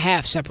 game and a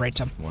half separates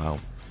them. Wow.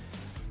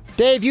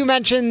 Dave, you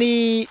mentioned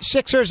the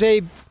Sixers.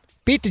 They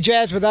beat the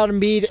Jazz without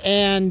Embiid,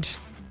 and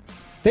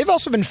they've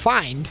also been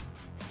fined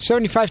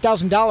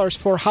 $75,000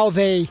 for how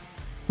they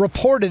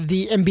reported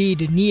the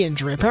Embiid knee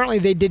injury. Apparently,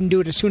 they didn't do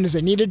it as soon as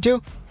they needed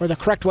to, or the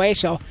correct way,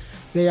 so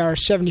they are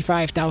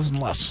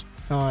 $75,000 less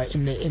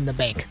in the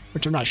bank,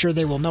 which I'm not sure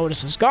they will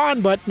notice is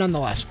gone, but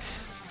nonetheless.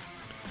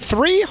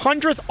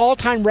 300th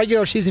all-time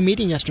regular season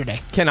meeting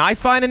yesterday. Can I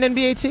find an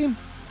NBA team?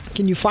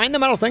 Can you find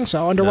them? I don't think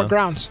so. Under what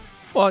grounds?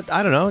 Well,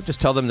 I don't know. Just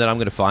tell them that I'm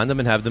going to find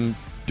them and have them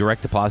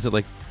direct deposit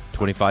like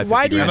 $25,000.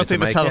 Why do you- I don't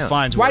think that's how the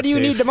fines work. Why do you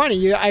Dave. need the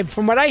money?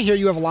 From what I hear,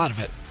 you have a lot of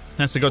it. It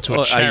has to go to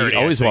a charity. I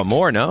always want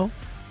more, no?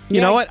 You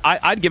Yeah. know what?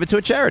 I'd give it to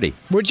a charity.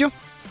 Would you?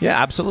 Yeah,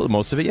 absolutely.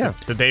 Most of it, yeah.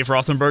 The Dave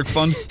Rothenberg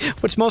Fund.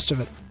 What's most of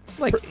it?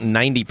 Like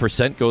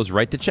 90% goes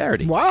right to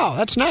charity. Wow,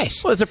 that's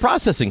nice. Well, it's a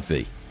processing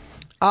fee.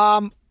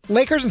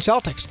 Lakers and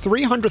Celtics,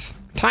 300th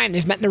time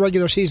they've met in the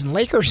regular season.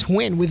 Lakers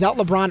win without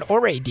LeBron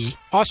or AD.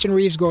 Austin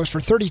Reeves goes for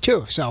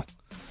 32, so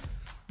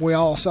We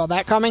all saw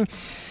that coming.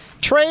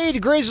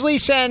 Trade,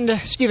 Grizzlies send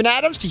Steven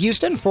Adams to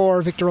Houston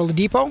for Victor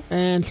Oladipo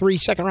and 3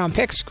 second-round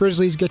picks.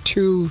 Grizzlies get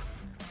 2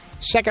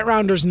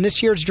 second-rounders in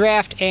this year's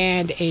draft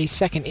and a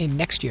second in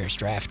next year's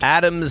draft.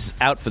 Adams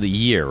out for the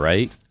year,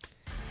 right?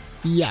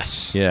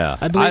 Yes. Yeah.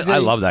 I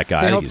love that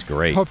guy. I think he's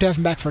great. Hope to have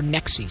him back for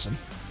next season.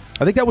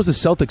 I think that was the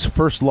Celtics'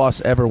 first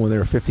loss ever when they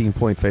were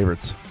 15-point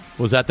favorites.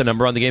 Was that the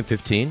number on the game,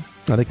 15?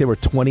 I think they were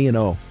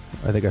 20-0.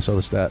 I think I saw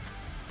the stat.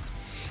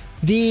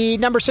 The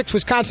number 6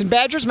 Wisconsin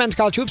Badgers, men's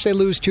college hoops, they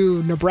lose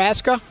to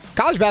Nebraska.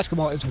 College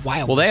basketball is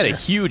wild. Well, they had year. a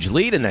huge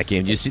lead in that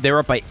game. You see, they were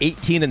up by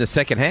 18 in the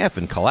second half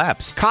and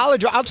collapsed.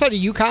 College, outside of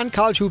UConn,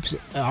 college hoops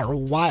are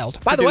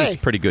wild. By the way,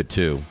 pretty good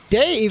too.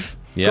 Dave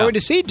going to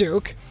see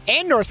Duke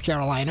and North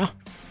Carolina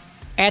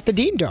at the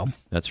Dean Dome.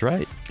 That's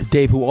right.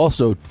 Dave, who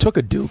also took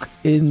a Duke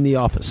in the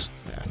office.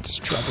 That's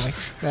troubling.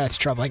 That's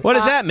troubling. What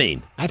does that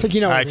mean? I think you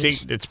know what I it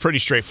means. think it's pretty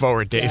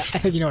straightforward, Dave. Yeah, I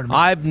think you know what it means.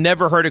 I've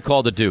never heard it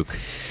called a Duke.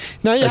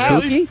 No, you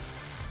have. Dookie?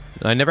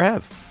 I never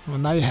have. Well,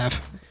 now you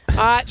have.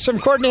 Some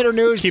coordinator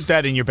news. Keep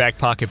that in your back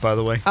pocket, by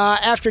the way.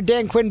 After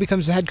Dan Quinn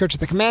becomes the head coach of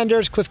the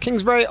Commanders, Cliff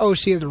Kingsbury,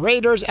 OC of the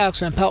Raiders, Alex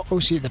Van Pelt,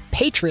 OC of the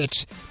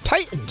Patriots,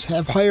 Titans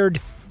have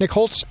hired Nick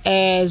Holtz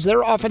as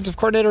their offensive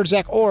coordinator,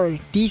 Zach Orr,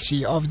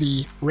 DC of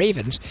the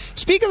Ravens.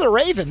 Speaking of the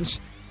Ravens,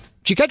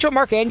 did you catch what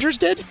Mark Andrews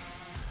did?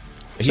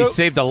 He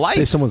saved a life.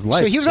 Saved someone's life.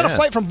 So he was on a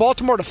flight from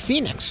Baltimore to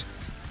Phoenix,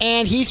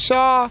 and he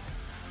saw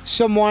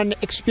someone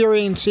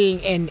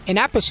experiencing an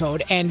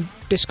episode and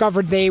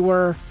discovered they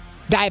were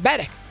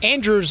diabetic.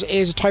 Andrews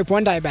is a type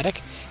 1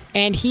 diabetic,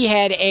 and he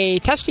had a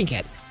testing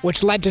kit,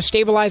 which led to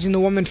stabilizing the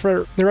woman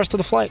for the rest of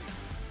the flight.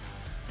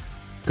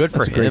 Good for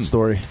That's him. a great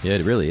story. Yeah,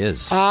 it really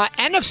is.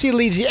 NFC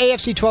leads the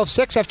AFC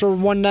 12-6 after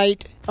one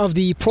night of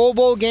the Pro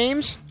Bowl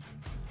games.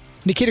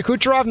 Nikita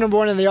Kucherov, number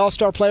 1 in the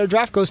All-Star player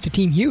draft, goes to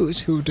Team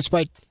Hughes, who,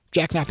 despite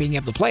Jack not being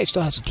able to play,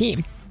 still has a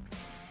team.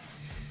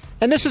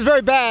 And this is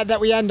very bad that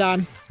we end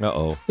on.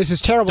 Uh-oh. This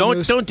is terrible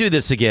news. Don't do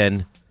this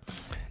again.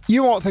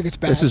 You won't think it's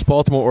bad. This is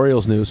Baltimore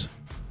Orioles news.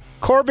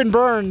 Corbin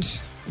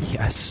Burns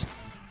Yes.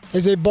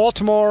 is a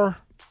Baltimore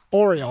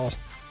Oriole,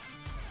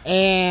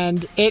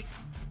 and it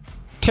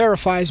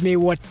terrifies me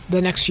what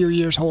the next few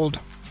years hold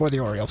for the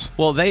Orioles.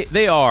 Well,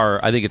 they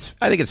are, I think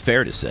it's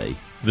fair to say,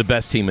 the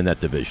best team in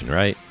that division,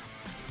 right?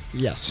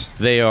 Yes.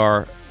 They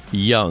are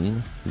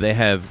young. They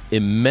have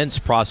immense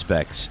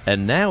prospects,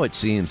 and now it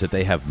seems that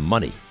they have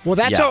money. Well,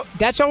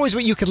 that's always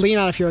what you could lean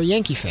on if you're a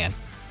Yankee fan.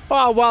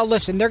 Oh, well,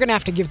 listen, they're going to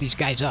have to give these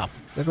guys up.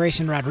 The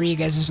Grayson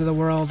Rodriguez's of the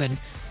world and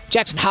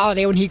Jackson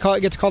Holliday when he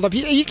gets called up.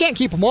 You can't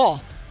keep them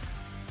all.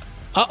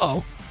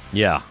 Uh-oh.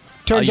 Yeah.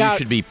 Turns you out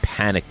should be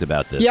panicked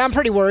about this. Yeah, I'm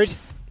pretty worried.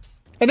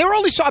 And they were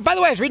only sold. By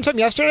the way, I was reading something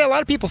yesterday. A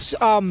lot of people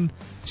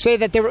say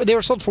that they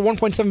were sold for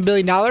 $1.7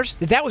 billion.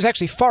 That was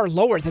actually far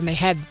lower than they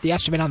had the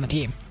estimate on the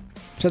team.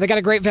 So they got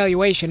a great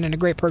valuation and a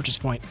great purchase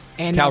point.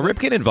 And Cal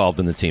Ripken involved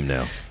in the team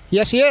now.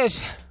 Yes, he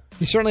is.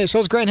 He certainly is. So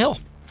is Grant Hill.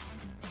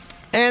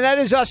 And that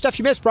is Stuff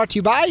You Missed, brought to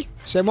you by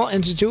Samuel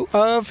Institute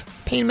of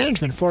Pain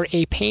Management. For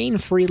a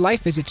pain-free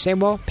life, visit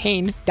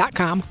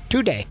SamuelPain.com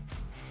today.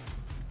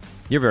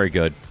 You're very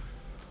good.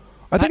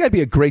 I think I'd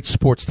be a great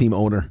sports team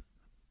owner.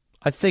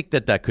 I think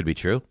that could be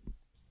true.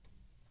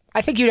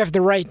 I think you'd have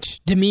the right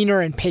demeanor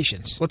and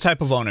patience. What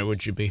type of owner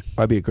would you be?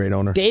 I'd be a great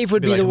owner. Dave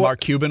would be like the a one.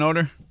 Mark Cuban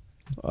owner?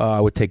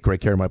 I would take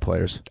great care of my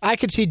players. I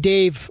could see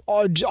Dave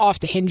off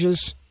the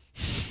hinges.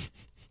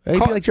 He'd be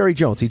like Jerry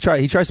Jones. He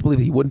tries to believe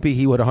he wouldn't be.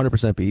 He would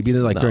 100% be. He'd be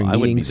there like during I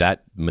wouldn't be meetings.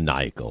 that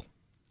maniacal.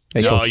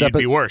 Hey, No, Coach, you'd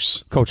be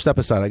worse. Coach, step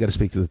aside. I got to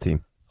speak to the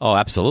team. Oh,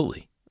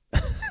 absolutely.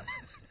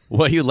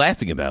 What are you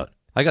laughing about?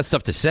 I got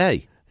stuff to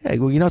say. Hey,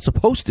 well, you're not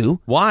supposed to.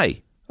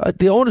 Why?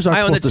 The owners aren't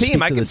I own supposed the to team.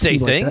 speak I to can the say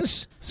team like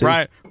things.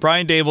 that. See?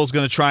 Brian Dable's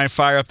going to try and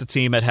fire up the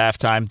team at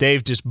halftime.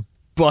 Dave just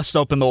bust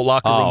open the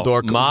locker room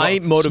door. My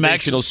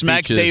motivational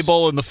smacked speeches.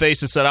 Dable in the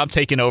face and said, "I'm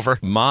taking over."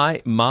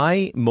 My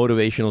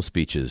motivational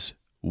speeches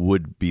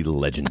would be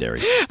legendary.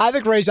 I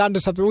think Ray's onto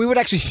something. We would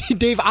actually see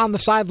Dave on the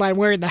sideline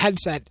wearing the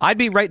headset. I'd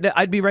be right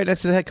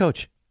next to the head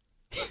coach.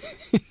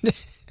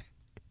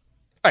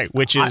 Right,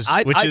 which is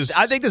I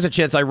think there's a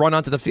chance I run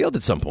onto the field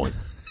at some point.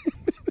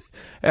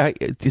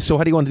 So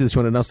how do you want to do this? You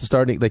want to announce the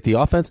starting, like the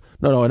offense?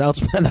 No,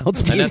 announce me. And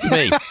that's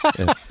me.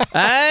 Yeah.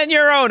 And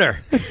your owner.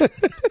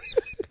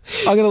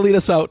 I'm going to lead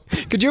us out.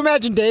 Could you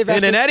imagine Dave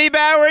In an Eddie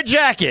Bauer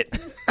jacket.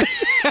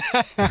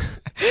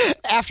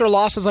 after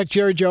losses like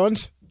Jerry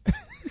Jones?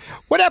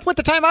 What happened with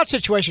the timeout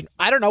situation?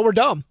 I don't know. We're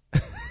dumb.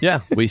 Yeah,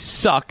 we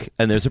suck,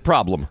 and there's a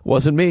problem.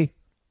 Wasn't me.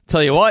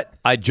 Tell you what,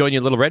 I'd join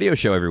your little radio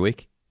show every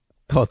week.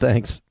 Oh,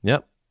 thanks.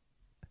 Yep.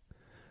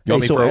 You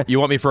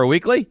want me for a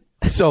weekly?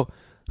 So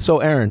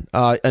Aaron,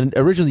 and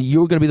originally you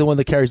were going to be the one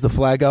that carries the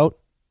flag out.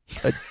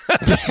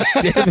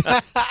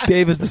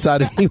 Dave has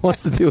decided he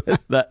wants to do it.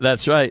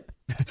 That's right.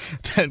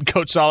 Then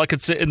Coach Sala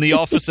could sit in the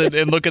office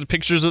and look at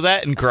pictures of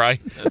that and cry.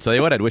 I'll tell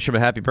you what, I'd wish him a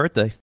happy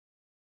birthday.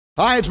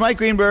 Hi, it's Mike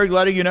Greenberg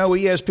letting you know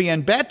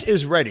ESPN Bet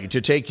is ready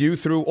to take you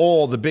through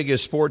all the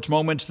biggest sports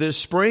moments this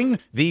spring.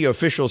 The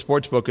official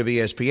sportsbook of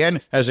ESPN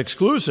has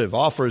exclusive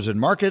offers and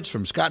markets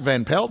from Scott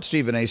Van Pelt,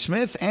 Stephen A.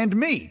 Smith, and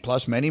me,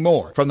 plus many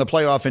more. From the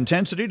playoff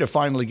intensity to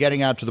finally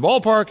getting out to the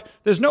ballpark,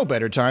 there's no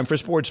better time for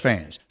sports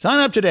fans. Sign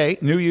up today.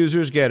 New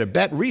users get a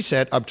bet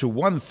reset up to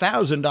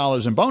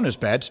 $1,000 in bonus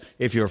bets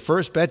if your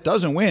first bet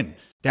doesn't win.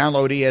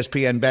 Download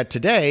ESPN Bet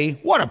today.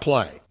 What a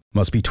play.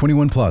 Must be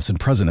 21 plus and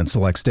present in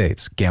select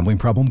states. Gambling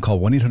problem?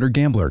 Call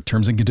 1-800-GAMBLER.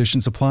 Terms and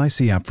conditions apply.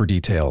 See app for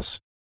details.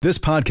 This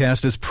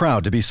podcast is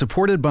proud to be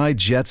supported by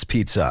Jets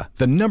Pizza,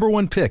 the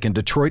 #1 pick in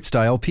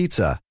Detroit-style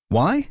pizza.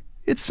 Why?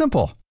 It's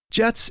simple.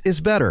 Jets is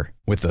better.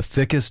 With the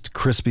thickest,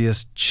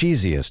 crispiest,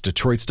 cheesiest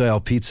Detroit-style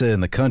pizza in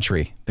the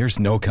country, there's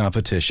no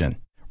competition.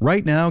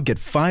 Right now, get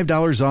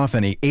 $5 off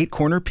any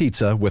 8-corner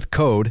pizza with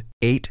code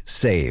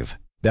 8SAVE.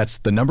 That's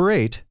the number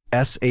 8,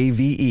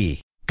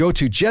 S-A-V-E. Go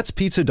to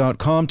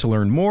jetspizza.com to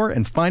learn more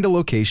and find a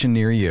location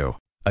near you.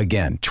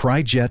 Again,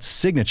 try Jet's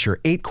signature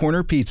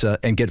 8-corner pizza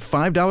and get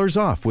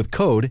 $5 off with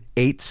code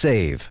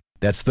 8SAVE.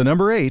 That's the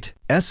number 8,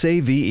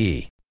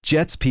 S-A-V-E.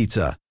 Jet's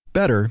Pizza.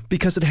 Better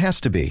because it has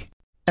to be.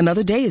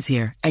 Another day is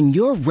here, and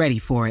you're ready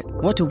for it.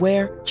 What to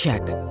wear?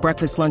 Check.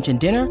 Breakfast, lunch, and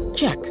dinner?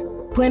 Check.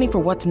 Planning for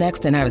what's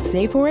next and how to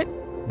save for it?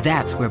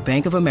 That's where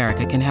Bank of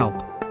America can help.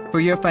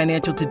 For your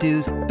financial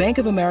to-dos, Bank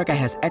of America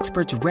has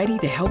experts ready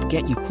to help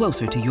get you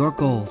closer to your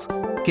goals.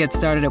 Get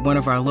started at one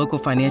of our local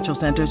financial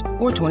centers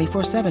or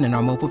 24/7 in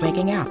our mobile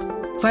banking app.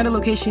 Find a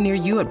location near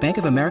you at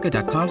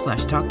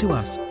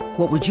bankofamerica.com/talktous.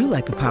 What would you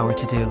like the power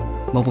to do?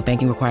 Mobile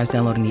banking requires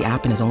downloading the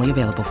app and is only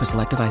available for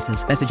select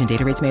devices. Message and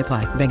data rates may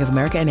apply. Bank of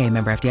America N.A.,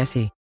 member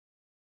FDIC.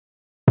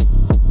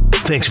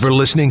 Thanks for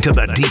listening to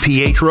the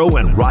DiPietro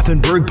and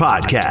Rothenberg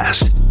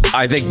podcast.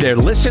 I think they're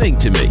listening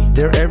to me.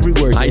 They're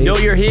everywhere, Dave. I know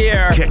you're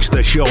here. Catch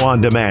the show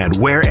on demand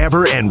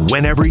wherever and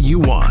whenever you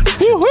want.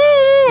 Woohoo!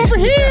 Over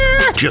here!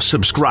 Just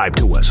subscribe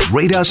to us,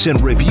 rate us,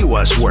 and review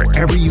us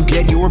wherever you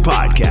get your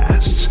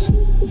podcasts.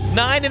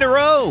 9 in a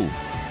row.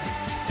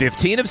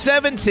 15 of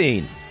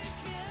 17.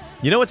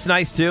 You know what's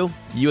nice, too?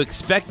 You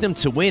expect them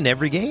to win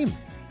every game.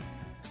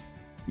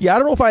 Yeah, I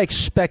don't know if I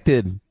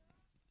expected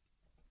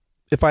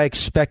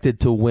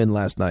to win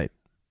last night.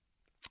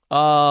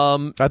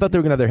 I thought they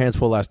were going to have their hands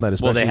full last night,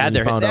 especially well, they had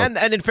their hands,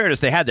 and in fairness,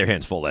 they had their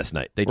hands full last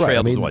night. They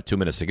trailed, 2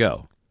 minutes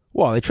ago?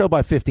 Well, they trailed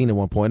by 15 at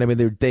one point. I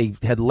mean, they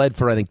had led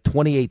for, I think,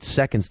 28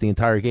 seconds the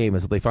entire game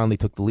until they finally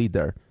took the lead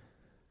there.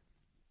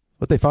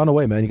 But they found a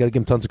way, man. You got to give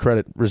them tons of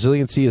credit.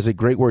 Resiliency is a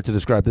great word to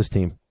describe this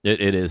team.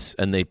 It is,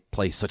 and they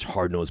play such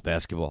hard-nosed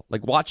basketball.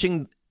 Like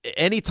watching,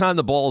 anytime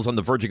the ball is on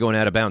the verge of going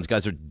out of bounds,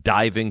 guys are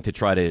diving to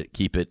try to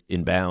keep it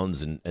in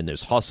bounds, and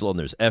there's hustle, and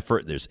there's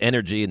effort, and there's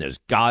energy, and there's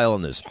guile,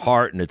 and there's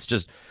heart, and it's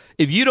just,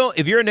 if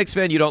you're a Knicks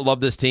fan, you don't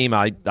love this team,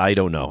 I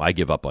don't know. I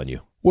give up on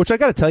you. Which I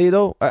got to tell you,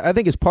 though, I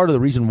think is part of the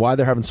reason why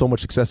they're having so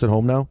much success at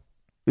home now,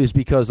 is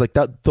because like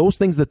those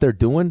things that they're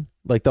doing,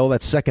 like all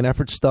that second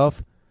effort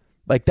stuff,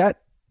 like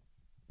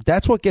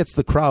that's what gets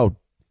the crowd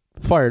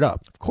fired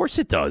up. Of course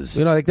it does.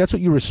 You know, like that's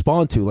what you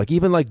respond to. Like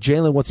even like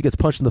Jalen, once he gets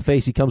punched in the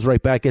face, he comes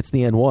right back, gets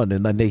the N1,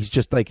 and then he's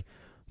just like,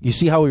 you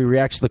see how he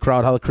reacts to the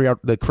crowd, how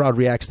the crowd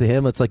reacts to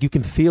him. It's like you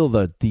can feel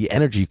the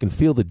energy, you can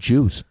feel the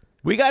juice.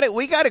 We got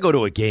to go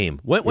to a game.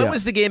 When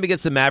was the game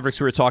against the Mavericks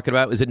we were talking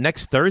about? Is it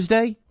next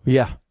Thursday?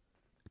 Yeah.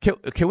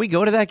 Can we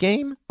go to that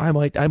game? I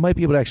might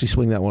be able to actually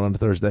swing that one on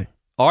Thursday.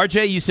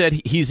 RJ, you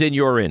said he's in,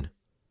 you're in.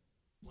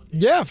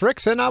 Yeah, if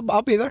Rick's in,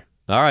 I'll be there.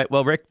 All right.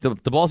 Well, Rick, the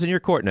ball's in your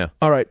court now.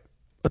 All right.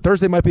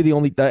 Thursday might be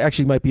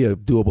might be a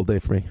doable day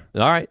for me.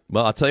 All right.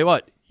 Well, I'll tell you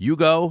what. You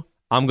go.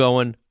 I'm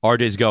going.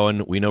 RJ's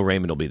going. We know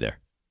Raymond will be there.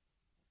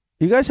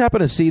 You guys happen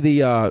to see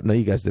the? No,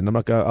 you guys didn't.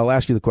 I'll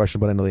ask you the question,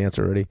 but I know the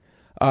answer already.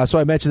 So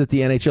I mentioned that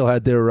the NHL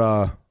had their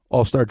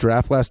All-Star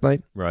draft last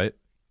night. Right.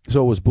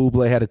 So it was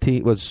Buble had a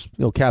team, was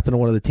captain of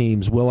one of the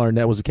teams. Will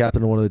Arnett was a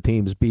captain of one of the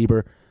teams.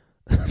 Bieber.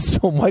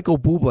 So Michael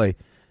Buble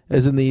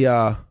is in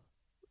the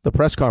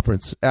press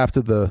conference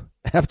after the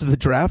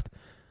draft,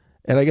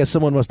 and I guess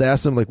someone must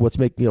ask him like,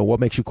 what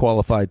makes you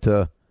qualified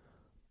to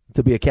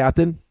be a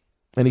captain?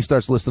 And he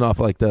starts listing off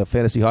like the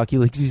fantasy hockey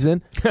leagues he's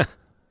in,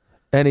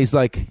 and he's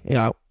like,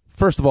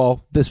 first of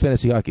all, this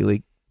fantasy hockey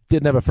league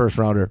didn't have a first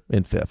rounder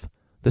in 5th.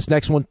 This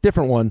next one,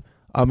 different one,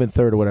 I'm in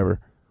 3rd or whatever,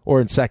 or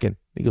in 2nd.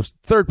 He goes,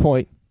 3rd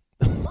point.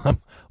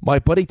 My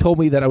buddy told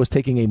me that I was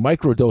taking a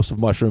microdose of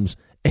mushrooms,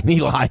 and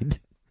he lied.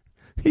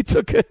 He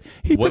took a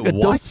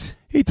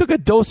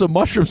dose of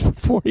mushrooms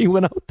before he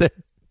went out there.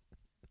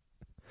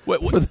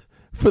 What?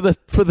 For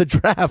the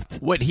draft.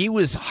 What, he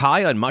was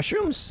high on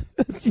mushrooms?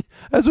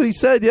 That's what he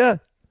said. Yeah.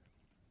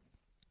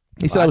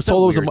 He said I was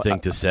told it was a weird thing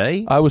to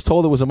say. I was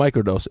told it was a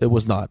microdose. It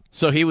was not.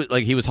 So he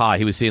was high.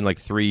 He was seeing like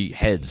 3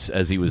 heads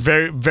as he was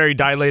very, very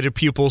dilated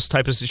pupils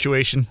type of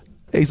situation.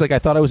 He's like, I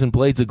thought I was in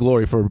Blades of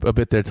Glory for a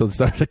bit there until it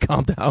started to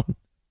calm down.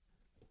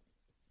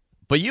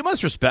 But you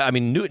must respect, I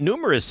mean,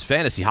 numerous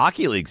fantasy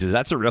hockey leagues.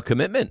 That's a real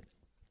commitment.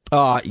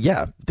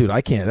 Yeah, dude,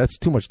 I can't. That's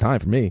too much time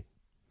for me.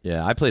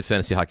 Yeah, I played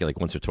fantasy hockey like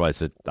once or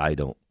twice. I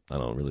don't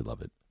really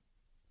love it.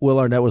 Will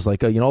Arnett was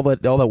like, all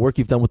that work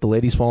you've done with the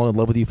ladies falling in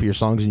love with you for your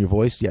songs and your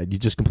voice, yeah, you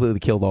just completely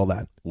killed all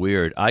that.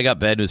 Weird. I got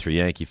bad news for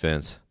Yankee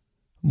fans.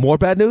 More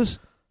bad news?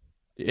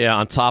 Yeah,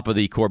 on top of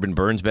the Corbin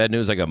Burns bad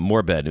news, I got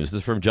more bad news. This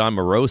is from John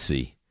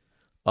Morosi.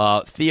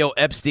 Theo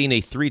Epstein,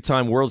 a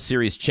 3-time World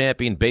Series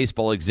champion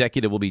baseball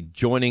executive, will be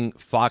joining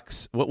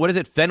Fox. What is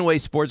it? Fenway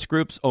Sports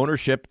Group's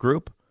ownership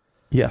group?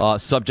 Yeah.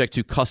 Subject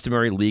to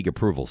customary league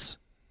approvals.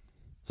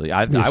 So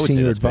I would say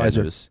senior that's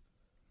advisor.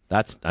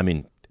 Bad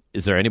news.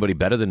 Is there anybody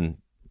better than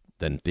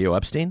Theo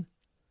Epstein?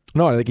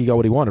 No, I think he got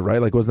what he wanted,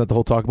 right? Like, wasn't that the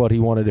whole talk about he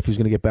wanted if he's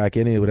going to get back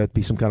in, it would have to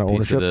be some kind of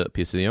ownership?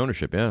 Piece of the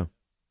ownership, yeah.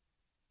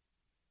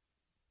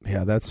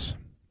 Yeah, that's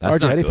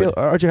RJ, how do you feel?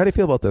 RJ, how do you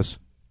feel about this?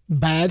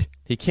 Bad.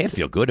 He can't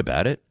feel good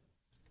about it.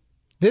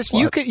 This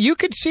you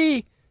could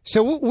see.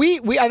 So we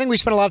I think we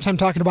spent a lot of time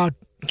talking about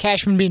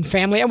Cashman being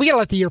family, and we got to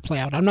let the year play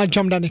out. I'm not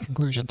jumping to any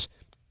conclusions,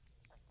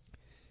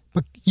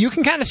 but you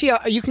can kind of see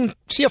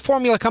a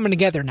formula coming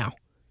together now.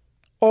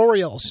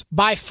 Orioles,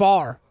 by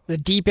far the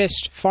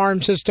deepest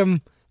farm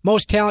system,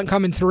 most talent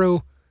coming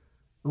through.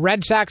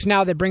 Red Sox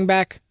now they bring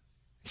back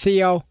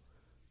Theo.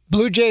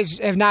 Blue Jays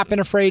have not been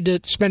afraid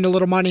to spend a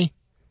little money,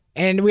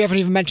 and we haven't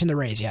even mentioned the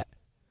Rays yet.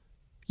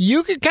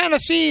 You could kind of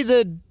see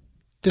the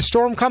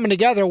storm coming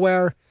together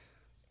where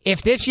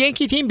if this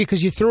Yankee team,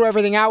 because you threw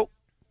everything out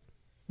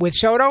with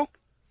Soto,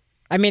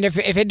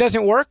 if it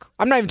doesn't work,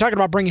 I'm not even talking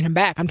about bringing him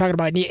back. I'm talking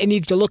about it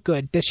needs to look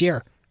good this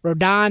year.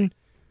 Rodon,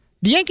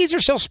 the Yankees are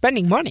still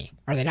spending money,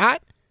 are they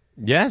not?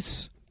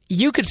 Yes.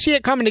 You could see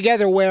it coming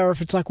together where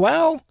if it's like,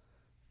 well,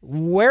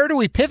 where do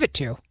we pivot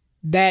to?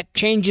 That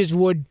changes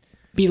would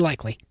be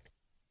likely.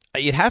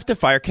 You'd have to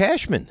fire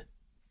Cashman.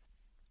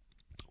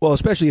 Well,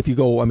 especially if you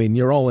go,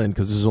 you're all in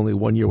because this is only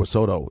 1 year with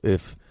Soto.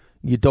 If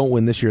you don't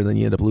win this year, then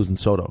you end up losing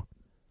Soto.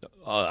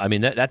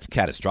 That's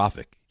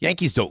catastrophic.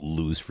 Yankees don't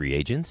lose free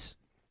agents.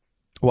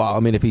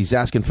 Well, if he's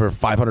asking for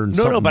 $500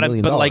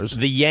 million. But like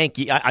the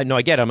Yankee, I know,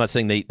 I get it. I'm not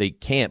saying they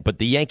can't, but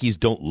the Yankees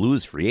don't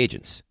lose free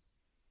agents.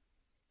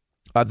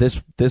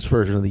 This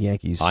version of the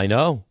Yankees, I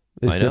know,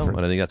 different.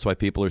 and I think that's why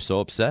people are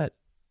so upset.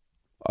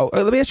 Oh,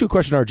 let me ask you a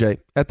question, RJ.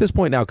 At this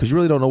point now, because you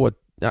really don't know what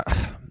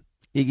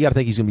you got to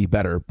think he's going to be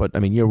better. But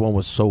year one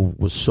was so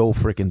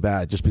freaking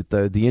bad. Just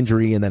the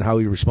injury and then how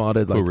he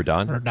responded. Like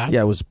Rodon?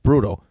 Yeah, it was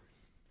brutal.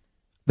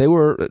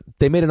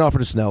 They made an offer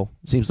to Snell.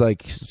 Seems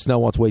like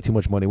Snell wants way too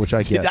much money, which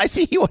I get. Did I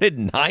see he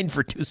wanted 9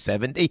 for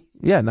 $270?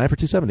 Yeah, 9 for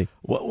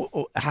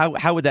 $270.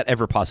 How would that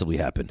ever possibly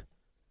happen?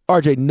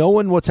 RJ,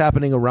 knowing what's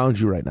happening around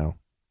you right now,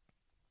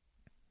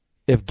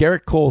 if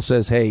Garrett Cole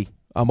says, "Hey,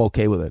 I'm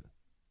okay with it,"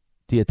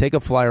 do you take a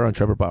flyer on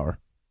Trevor Bauer?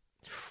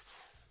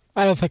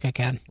 I don't think I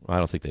can. I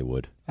don't think they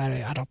would.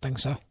 I don't think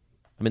so.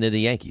 They're the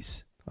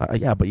Yankees.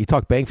 Yeah, but you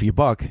talk bang for your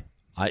buck.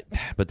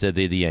 But they're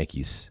the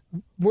Yankees.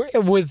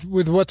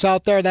 With what's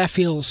out there, that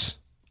feels.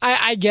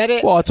 I get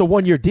it. Well, it's a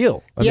 1 year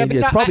deal.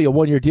 It's probably a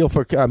 1 year deal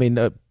for.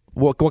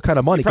 What kind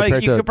of money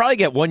you could probably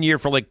get 1 year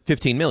for like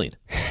 $15 million.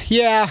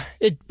 Yeah,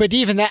 but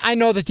even that, I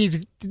know that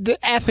the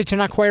athletes are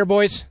not choir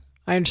boys.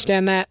 I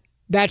understand that.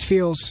 That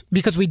feels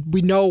because we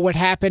know what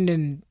happened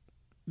and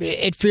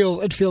it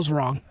feels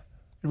wrong.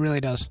 It really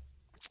does.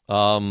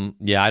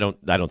 Yeah, I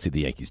don't see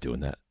the Yankees doing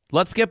that.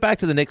 Let's get back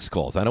to the Knicks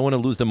calls. I don't want to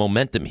lose the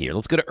momentum here.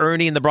 Let's go to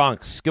Ernie in the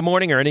Bronx. Good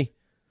morning, Ernie.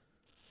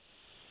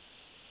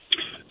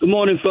 Good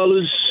morning,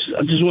 fellas.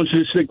 I just want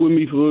you to stick with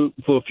me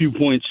for a few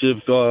points,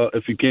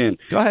 if you can.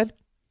 Go ahead.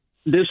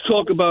 There's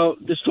talk about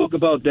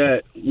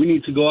that we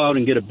need to go out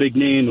and get a big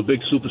name, a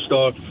big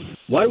superstar.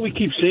 Why do we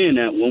keep saying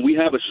that when we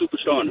have a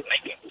superstar in the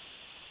making?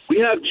 We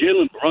have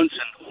Jalen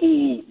Brunson,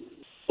 who,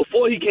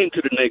 before he came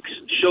to the Knicks,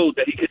 showed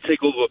that he could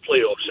take over a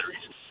playoff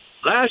series.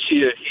 Last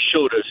year, he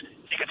showed us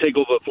he could take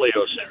over a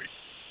playoff series.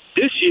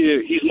 This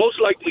year, he's most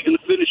likely going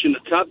to finish in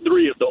the top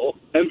 3 of the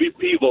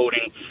MVP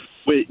voting,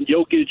 with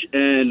Jokic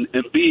and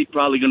Embiid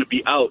probably going to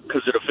be out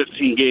because of the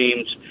 15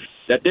 games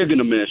that they're going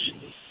to miss.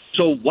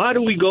 So why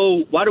do we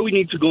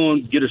need to go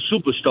and get a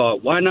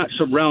superstar? Why not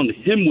surround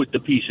him with the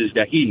pieces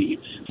that he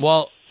needs?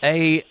 Well,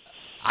 I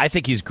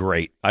think he's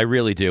great. I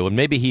really do. And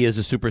maybe he is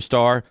a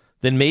superstar.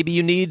 Then maybe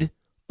you need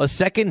a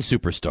second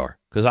superstar.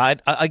 Because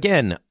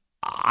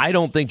I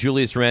don't think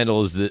Julius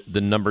Randle is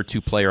the number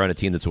 2 player on a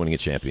team that's winning a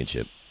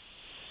championship.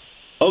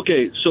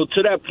 Okay, so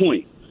to that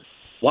point,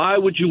 why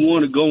would you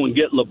want to go and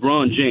get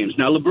LeBron James?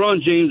 Now,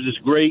 LeBron James is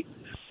great.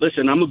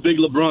 Listen, I'm a big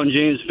LeBron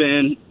James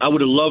fan. I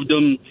would have loved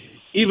him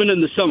even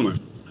in the summer.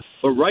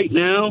 But right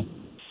now,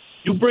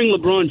 you bring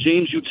LeBron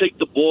James, you take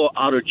the ball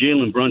out of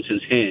Jalen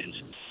Brunson's hands.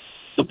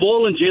 The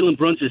ball in Jalen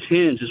Brunson's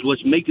hands is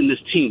what's making this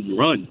team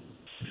run.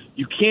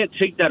 You can't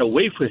take that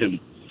away from him.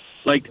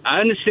 Like, I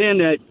understand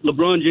that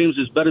LeBron James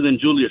is better than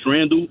Julius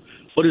Randle,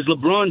 but is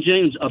LeBron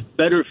James a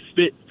better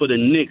fit for the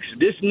Knicks,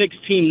 this Knicks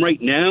team right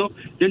now,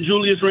 than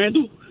Julius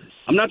Randle?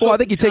 I'm not. Well, I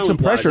think you take some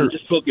pressure.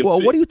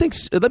 Well, what do you think?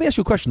 Let me ask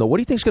you a question, though. What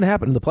do you think is going to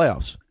happen in the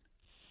playoffs?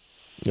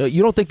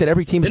 You don't think that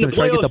every team is going to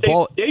try to get the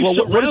ball? Well,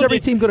 what is every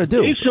team going to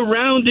do? They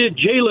surrounded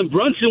Jalen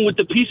Brunson with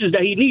the pieces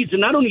that he needs.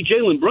 And not only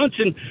Jalen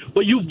Brunson,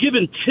 but you've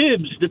given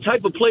Tibbs the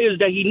type of players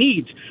that he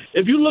needs.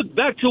 If you look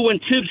back to when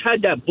Tibbs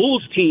had that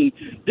Bulls team,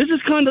 this is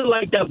kind of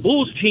like that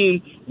Bulls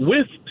team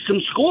with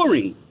some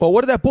scoring. Well, what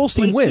did that Bulls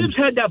team win? Tibbs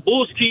had that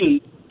Bulls team.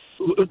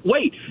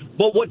 Wait,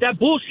 but what that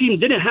Bulls team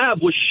didn't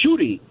have was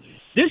shooting.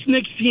 This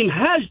Knicks team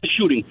has the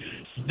shooting.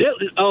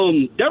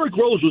 Derrick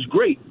Rose was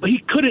great, but he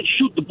couldn't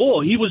shoot the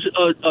ball. He was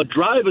a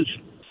drive and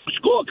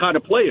score kind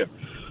of player.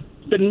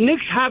 The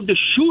Knicks have the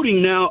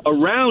shooting now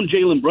around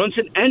Jalen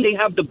Brunson, and they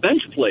have the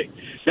bench play.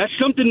 That's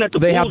something that the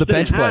Bulls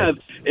didn't have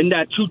in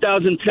that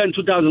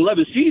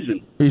 2010-2011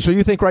 season. So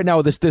you think right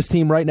now this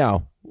team right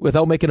now,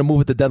 without making a move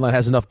at the deadline,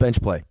 has enough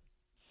bench play?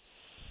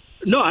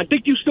 No, I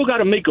think you still got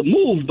to make a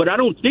move, but I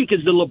don't think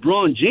it's the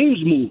LeBron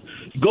James move.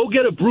 Go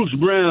get a Bruce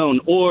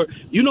Brown, or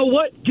you know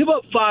what? Give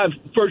up 5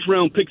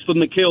 first-round picks for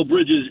Mikal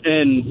Bridges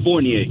and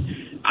Fournier.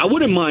 I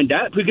wouldn't mind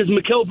that because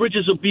Mikal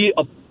Bridges will be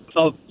a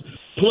plug.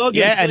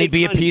 Yeah, and he'd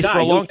be a piece for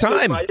a long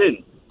time.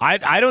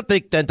 I don't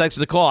think, then thanks for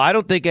the call, I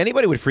don't think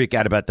anybody would freak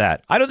out about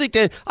that. I don't think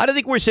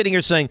we're sitting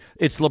here saying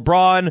it's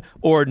LeBron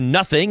or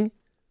nothing.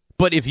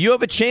 But if you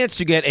have a chance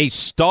to get a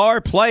star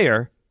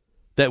player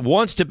that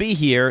wants to be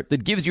here,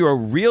 that gives you a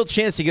real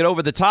chance to get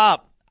over the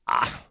top,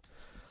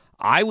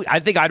 I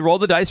think I'd roll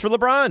the dice for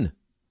LeBron.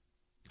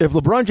 If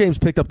LeBron James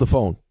picked up the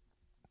phone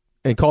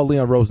and called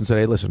Leon Rose and said,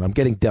 "Hey, listen, I'm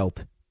getting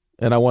dealt,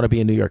 and I want to be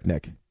a New York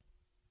Knick,"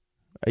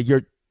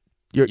 you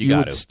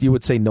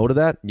would say no to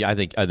that? Yeah, I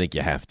think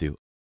you have to.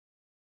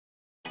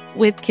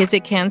 With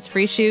Kizik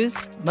hands-free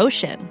shoes,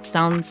 motion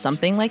sounds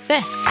something like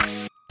this.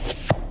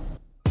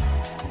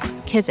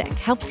 Kizik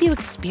helps you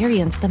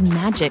experience the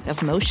magic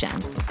of motion.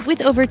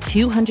 With over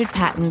 200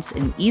 patents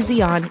and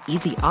easy-on,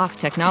 easy-off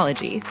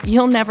technology,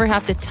 you'll never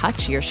have to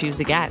touch your shoes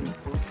again.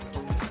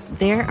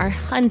 There are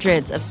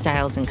hundreds of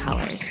styles and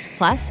colors,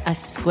 plus a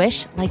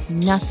squish like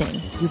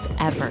nothing you've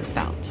ever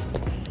felt.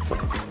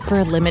 For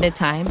a limited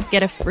time,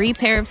 get a free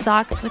pair of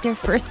socks with your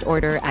first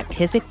order at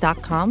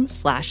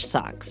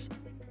kizik.com/socks.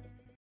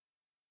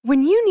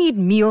 When you need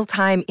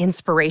mealtime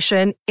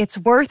inspiration, it's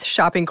worth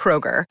shopping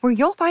Kroger, where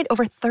you'll find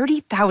over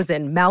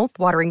 30,000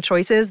 mouth-watering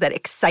choices that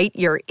excite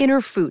your inner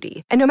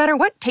foodie. And no matter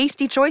what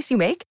tasty choice you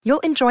make,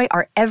 you'll enjoy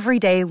our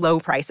everyday low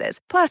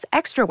prices, plus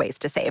extra ways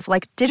to save,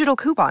 like digital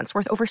coupons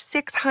worth over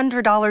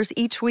 $600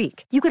 each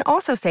week. You can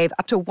also save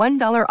up to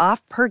 $1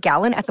 off per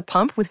gallon at the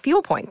pump with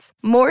fuel points.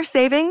 More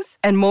savings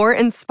and more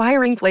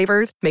inspiring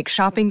flavors make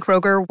shopping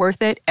Kroger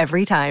worth it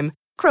every time.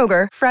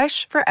 Kroger,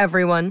 fresh for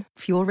everyone.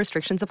 Fuel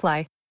restrictions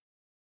apply.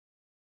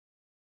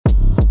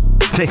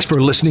 Thanks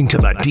for listening to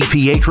the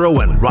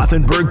DiPietro and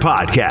Rothenberg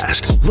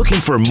podcast. Looking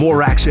for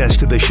more access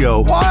to the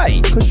show?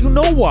 Why? Because you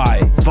know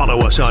why.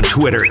 Follow us on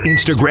Twitter,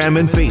 Instagram,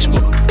 and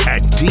Facebook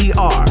at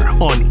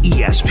DR on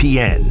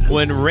ESPN.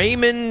 When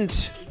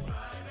Raymond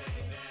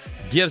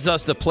gives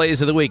us the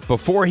plays of the week,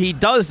 before he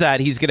does that,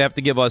 he's going to have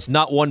to give us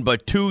not one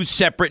but 2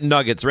 separate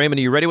nuggets. Raymond,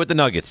 are you ready with the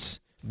nuggets?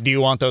 Do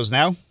you want those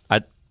now?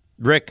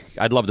 Rick,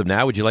 I'd love them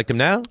now. Would you like them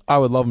now? I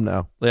would love them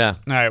now. Yeah.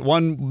 All right,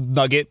 one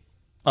nugget.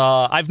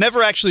 I've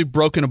never actually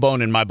broken a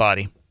bone in my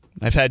body.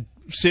 I've had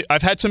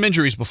some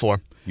injuries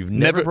before. You've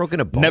never broken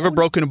a bone? Never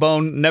broken a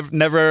bone.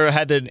 Never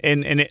had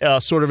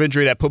a sort of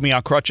injury that put me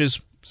on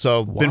crutches.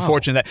 So been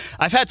fortunate that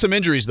I've had some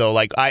injuries though.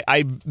 Like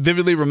I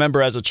vividly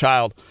remember as a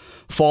child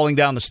falling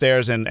down the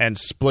stairs and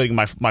splitting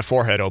my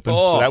forehead open.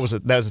 So that was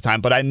the time.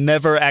 But I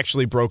never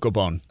actually broke a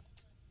bone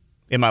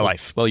in my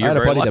life. Well, you're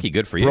very lucky.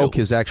 Good for you. Broke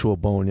his actual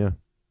bone. Yeah.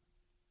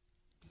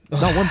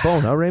 Not one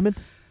bone, huh, Raymond?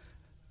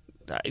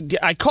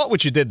 I caught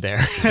what you did there.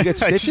 Did you get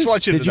stitches?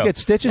 Did you get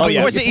stitches? Oh,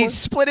 yeah. He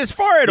split his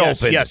forehead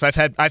open. Yes, I've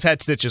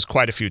had stitches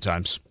quite a few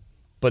times,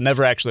 but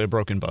never actually a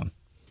broken bone.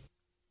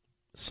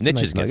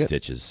 Snitches get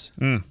stitches.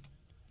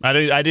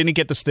 I didn't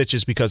get the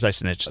stitches because I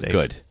snitched, Dave.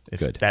 Good. If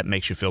that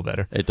makes you feel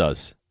better. It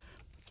does.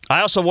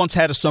 I also once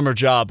had a summer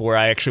job where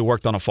I actually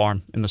worked on a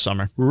farm in the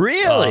summer.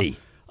 Really?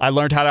 I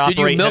learned how to operate.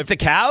 Did you milk the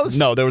cows?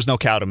 No, there was no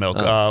cow to milk.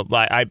 I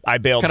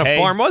baled hay. What kind of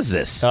farm was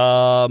this?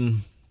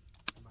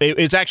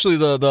 It's actually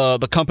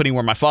the company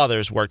where my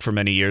father's worked for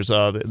many years.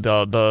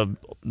 The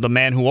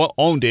man who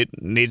owned it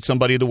needed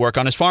somebody to work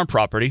on his farm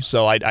property,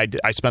 so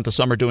I spent the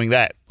summer doing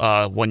that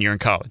 1 year in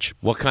college.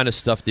 What kind of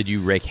stuff did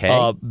you rake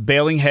hay?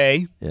 Baling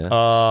hay,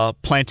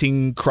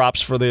 planting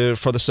crops for the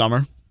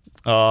summer,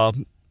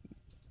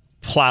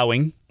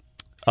 plowing.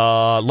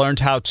 Learned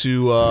how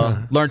to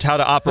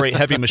operate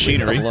heavy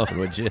machinery. Alone,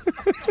 would you?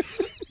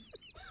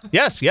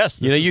 Yes.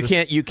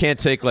 You can't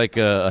take like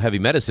a heavy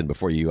medicine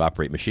before you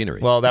operate machinery.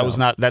 Well, that's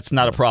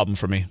not a problem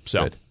for me.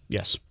 So good.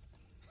 Yes,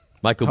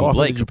 Michael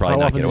Bublé could probably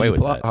not get away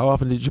with that. How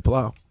often did you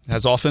plow?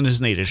 As often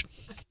as needed.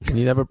 And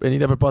you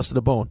never busted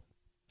a bone.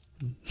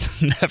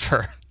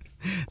 Never.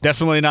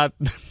 Definitely not.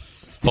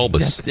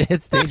 Bulbous.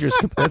 It's dangerous.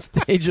 That's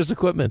dangerous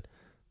equipment.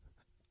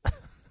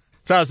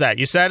 So how's that?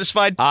 You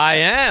satisfied? I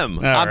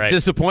am. I'm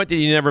disappointed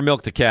you never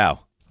milked a cow.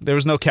 There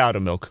was no cow to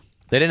milk.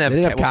 They didn't have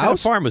cows? What kind of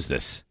farm was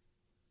this?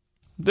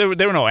 There were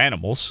no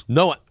animals.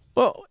 No.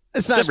 Well,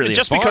 It's not really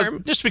a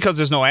farm. Just because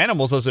there's no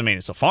animals doesn't mean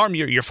it's a farm.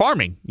 You're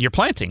farming. You're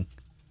planting.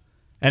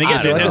 And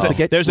again,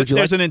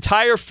 there's an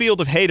entire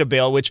field of hay to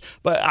bale,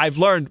 but I've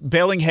learned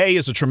baling hay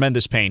is a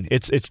tremendous pain.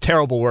 It's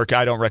terrible work.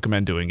 I don't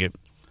recommend doing it.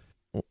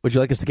 Would you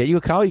like us to get you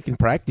a cow? You can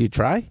practice. Do you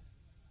try?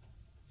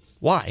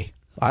 Why?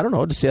 I don't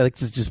know. Just say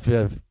just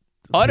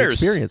udders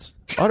experience.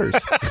 Udders.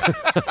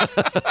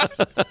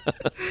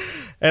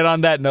 And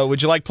on that note,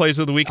 would you like plays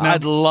of the week now?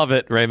 I'd love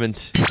it,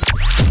 Raymond.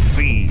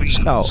 These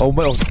are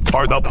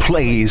the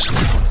plays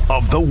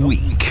of the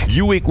week.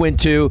 You week win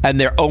 2, and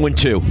they're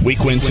 0-2. Week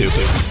win 2.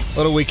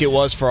 What a week it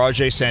was for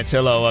RJ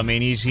Santillo. I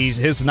mean,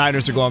 his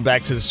Niners are going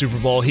back to the Super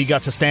Bowl. He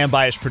got to stand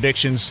by his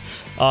predictions,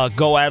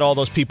 go at all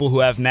those people who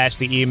have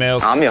nasty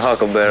emails. I'm your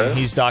Huckleberry.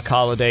 He's Doc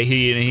Holliday.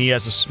 He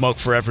has a smoke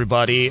for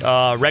everybody.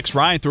 Rex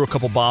Ryan threw a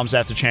couple bombs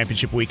after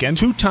championship weekend.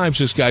 2 times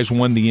this guy's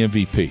won the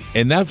MVP,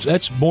 and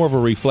that's more of a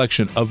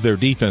reflection of their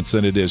defense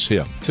than it is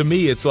him. To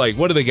me, it's like,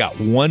 what do they got?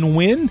 1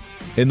 win?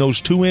 In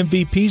those 2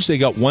 MVPs, they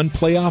got 1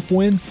 playoff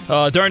win?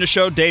 During the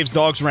show, Dave's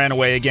dogs ran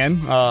away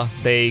again.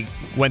 They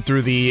went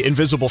through the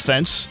invisible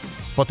fence,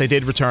 but they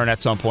did return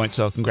at some point,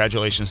 so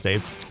congratulations,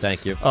 Dave.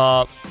 Thank you.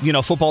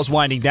 Football's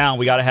winding down.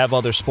 We got to have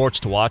other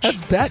sports to watch.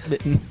 That's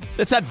badminton.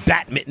 That's not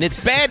badminton.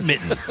 It's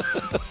badminton.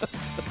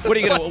 What are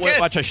you going to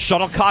watch a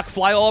shuttlecock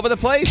fly all over the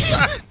place?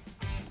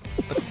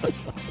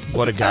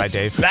 What a guy,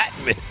 Dave.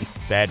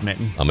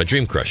 Badminton. I'm a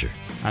dream crusher.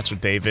 That's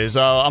what Dave is.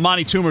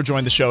 Amani Toomer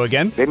joined the show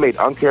again. They made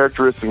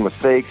uncharacteristic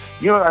mistakes.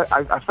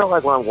 I felt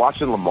like when I'm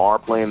watching Lamar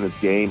playing this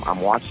game, I'm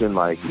watching,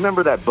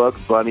 remember that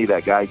Bugs Bunny,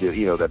 that guy,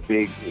 that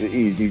big,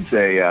 he'd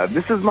say,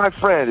 this is my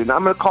friend, and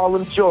I'm going to call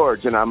him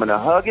George, and I'm going to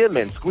hug him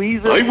and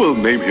squeeze him. I will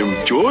name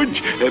him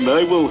George, and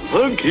I will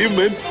hug him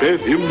and pet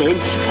him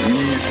and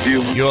squeeze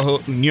him.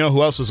 You know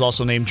who else was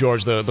also named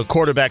George? The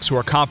quarterbacks who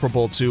are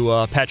comparable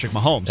to Patrick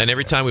Mahomes. And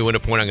every time we win a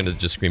point, I'm going to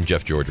just scream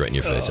Jeff George right in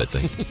your face, I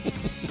think.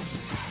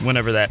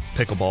 Whenever that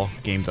pickleball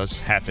game does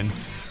happen.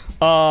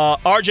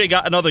 RJ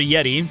got another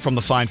Yeti from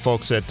the fine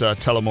folks at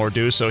Tullamore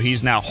Dew, so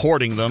he's now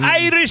hoarding them.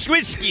 Irish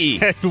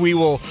whiskey! And we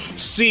will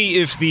see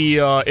if the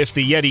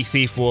Yeti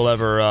thief will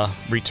ever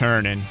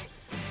return and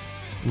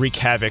wreak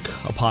havoc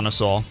upon us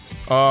all.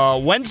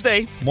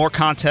 Wednesday, more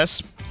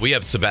contests. We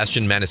have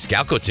Sebastian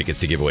Maniscalco tickets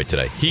to give away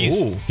today.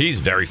 He's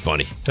very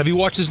funny. Have you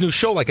watched his new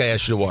show like I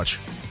asked you to watch?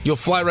 You'll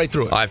fly right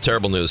through it. I have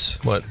terrible news.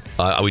 What?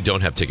 We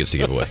don't have tickets to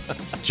give away.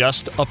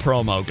 Just a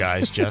promo,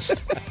 guys.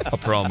 Just a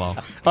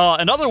promo.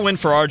 Another win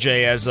for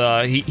RJ as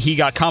he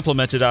got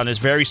complimented on his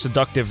very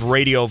seductive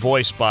radio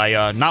voice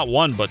by not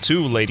 1 but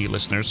 2 lady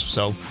listeners.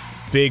 So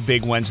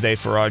big Wednesday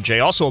for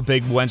RJ. Also a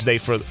big Wednesday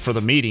for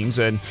the meetings.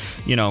 And,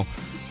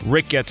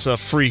 Rick gets a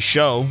free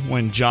show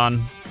when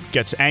John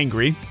gets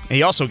angry. And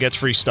he also gets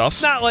free stuff.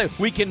 It's not like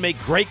we can make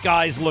great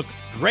guys look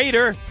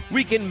greater.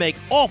 We can make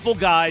awful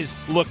guys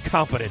look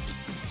competent.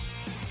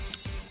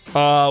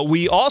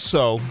 We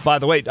also, by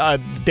the way,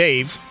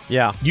 Dave.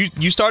 Yeah.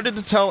 You started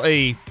to tell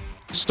a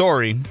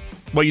story.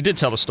 Well, you did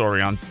tell a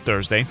story on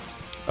Thursday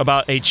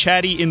about a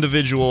chatty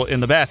individual in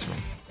the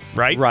bathroom,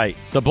 right? Right.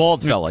 The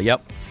bald fella.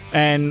 Yep.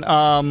 And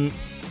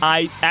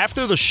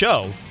after the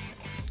show,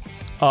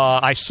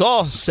 I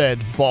saw said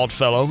bald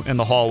fellow in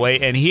the hallway,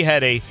 and he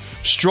had a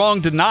strong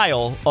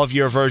denial of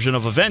your version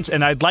of events.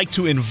 And I'd like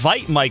to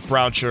invite Mike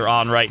Brownshire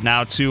on right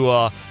now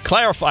to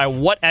clarify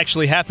what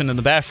actually happened in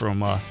the bathroom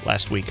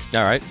last week.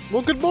 All right.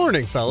 Well, good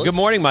morning, fellas. Good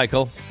morning,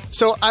 Michael.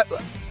 So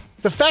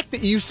the fact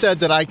that you said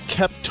that I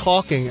kept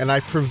talking and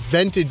I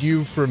prevented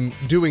you from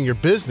doing your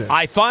business.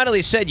 I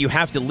finally said you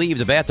have to leave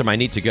the bathroom. I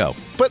need to go.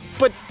 But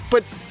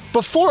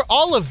before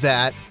all of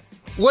that,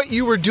 what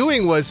you were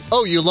doing was,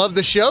 oh, you love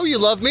the show? You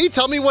love me?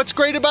 Tell me what's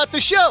great about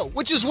the show,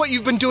 which is what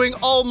you've been doing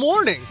all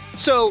morning.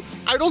 So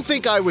I don't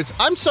think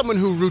I'm someone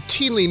who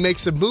routinely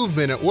makes a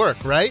movement at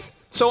work, right?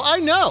 So I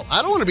know.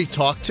 I don't want to be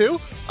talked to.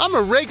 I'm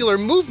a regular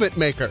movement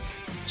maker.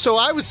 So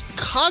I was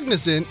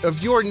cognizant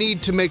of your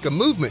need to make a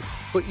movement,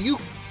 but you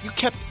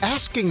kept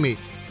asking me,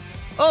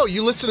 oh,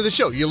 you listen to the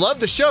show. You love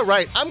the show,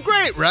 right? I'm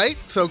great, right?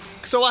 So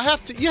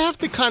you have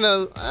to kind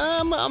of,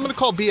 I'm going to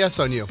call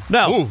BS on you.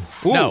 No.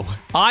 No.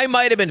 I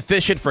might have been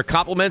fishing for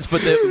compliments,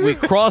 but we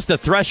crossed the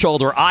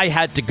threshold where I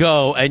had to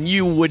go and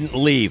you wouldn't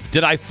leave.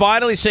 Did I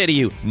finally say to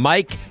you,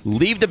 Mike,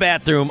 leave the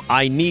bathroom.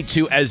 I need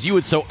to, as you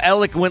would so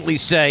eloquently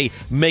say,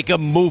 make a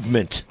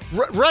movement.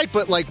 Right,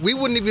 but we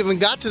wouldn't have even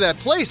got to that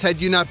place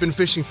had you not been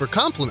fishing for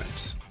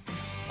compliments.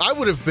 I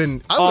would have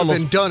been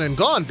done and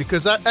gone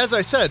because, as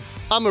I said,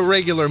 I'm a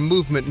regular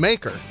movement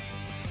maker.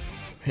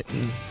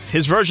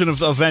 His version of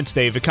the events,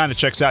 Dave, it kind of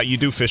checks out. You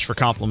do fish for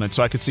compliments,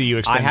 so I could see you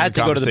extending I had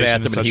to go to the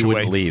bathroom and he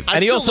wouldn't leave.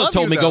 And he also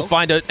told me go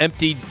find an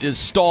empty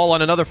stall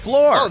on another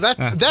floor. Oh,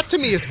 that to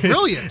me is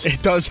brilliant.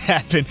 It does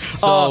happen.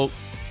 So,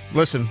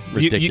 listen,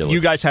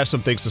 you guys have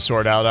some things to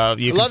sort out.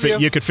 You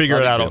could figure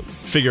it out.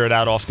 Figure it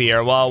out off the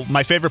air. Well,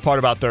 my favorite part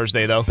about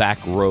Thursday, though, back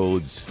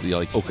roads,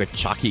 like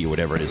Okachaki or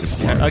whatever it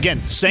is. Again,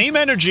 same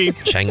energy.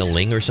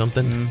 Changaling or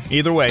something.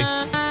 Either way.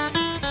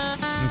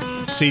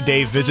 See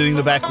Dave visiting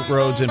the back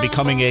roads and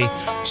becoming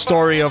a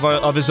story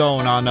of his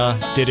own on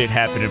Did It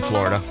Happen in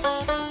Florida.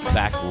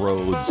 back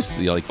roads,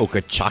 like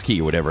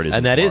Okeechobee or whatever it is.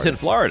 And that is in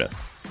Florida.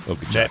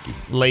 Okeechobee.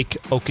 Lake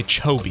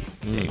Okeechobee,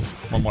 Dave.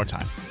 One more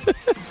time.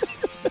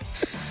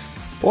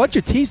 Why don't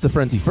you tease the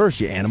frenzy first,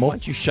 you animal? Why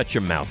don't you shut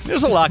your mouth?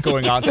 There's a lot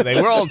going on today.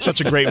 We're all in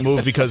such a great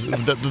mood because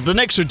the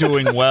Knicks are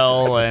doing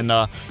well, and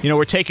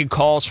we're taking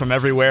calls from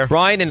everywhere.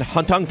 Brian and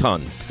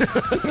Huntington.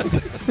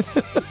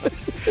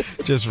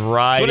 Just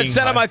riding. That's what it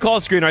said on my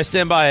call screen. I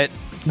stand by it.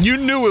 You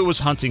knew it was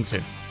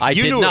Huntington.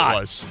 You knew did not. It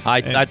was.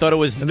 I thought it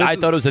was. I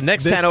thought it was the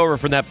next town over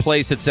from that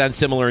place that sounds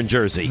similar in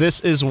Jersey.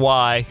 This is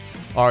why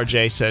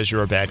RJ says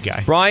you're a bad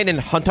guy. Brian and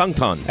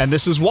Huntington. And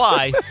this is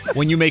why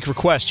when you make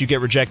requests, you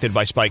get rejected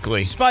by Spike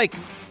Lee. Spike,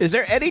 is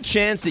there any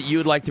chance that you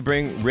would like to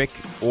bring Rick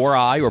or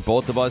I or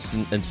both of us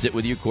and sit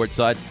with you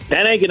courtside?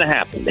 That ain't gonna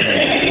happen.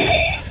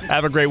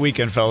 Have a great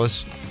weekend,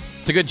 fellas.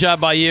 It's a good job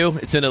by you.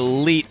 It's an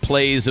elite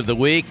plays of the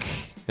week.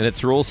 And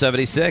it's Rule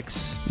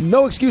 76.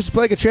 No excuse to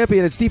play like a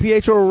champion. It's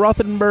DPHO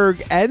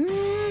Rothenberg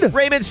and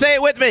Raymond, say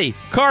it with me.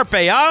 Carpe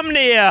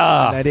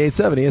Omnia.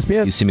 98.7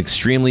 ESPN. You seem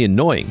extremely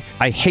annoying.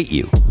 I hate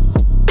you.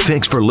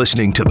 Thanks for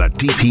listening to the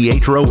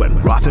DiPietro and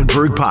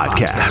Rothenberg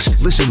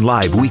podcast. Listen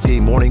live weekday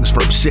mornings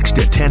from 6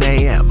 to 10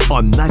 a.m.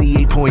 on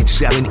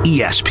 98.7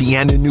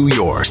 ESPN in New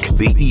York,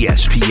 the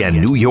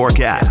ESPN New York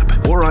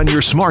app, or on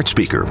your smart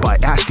speaker by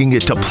asking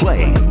it to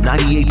play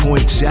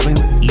 98.7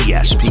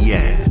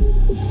 ESPN.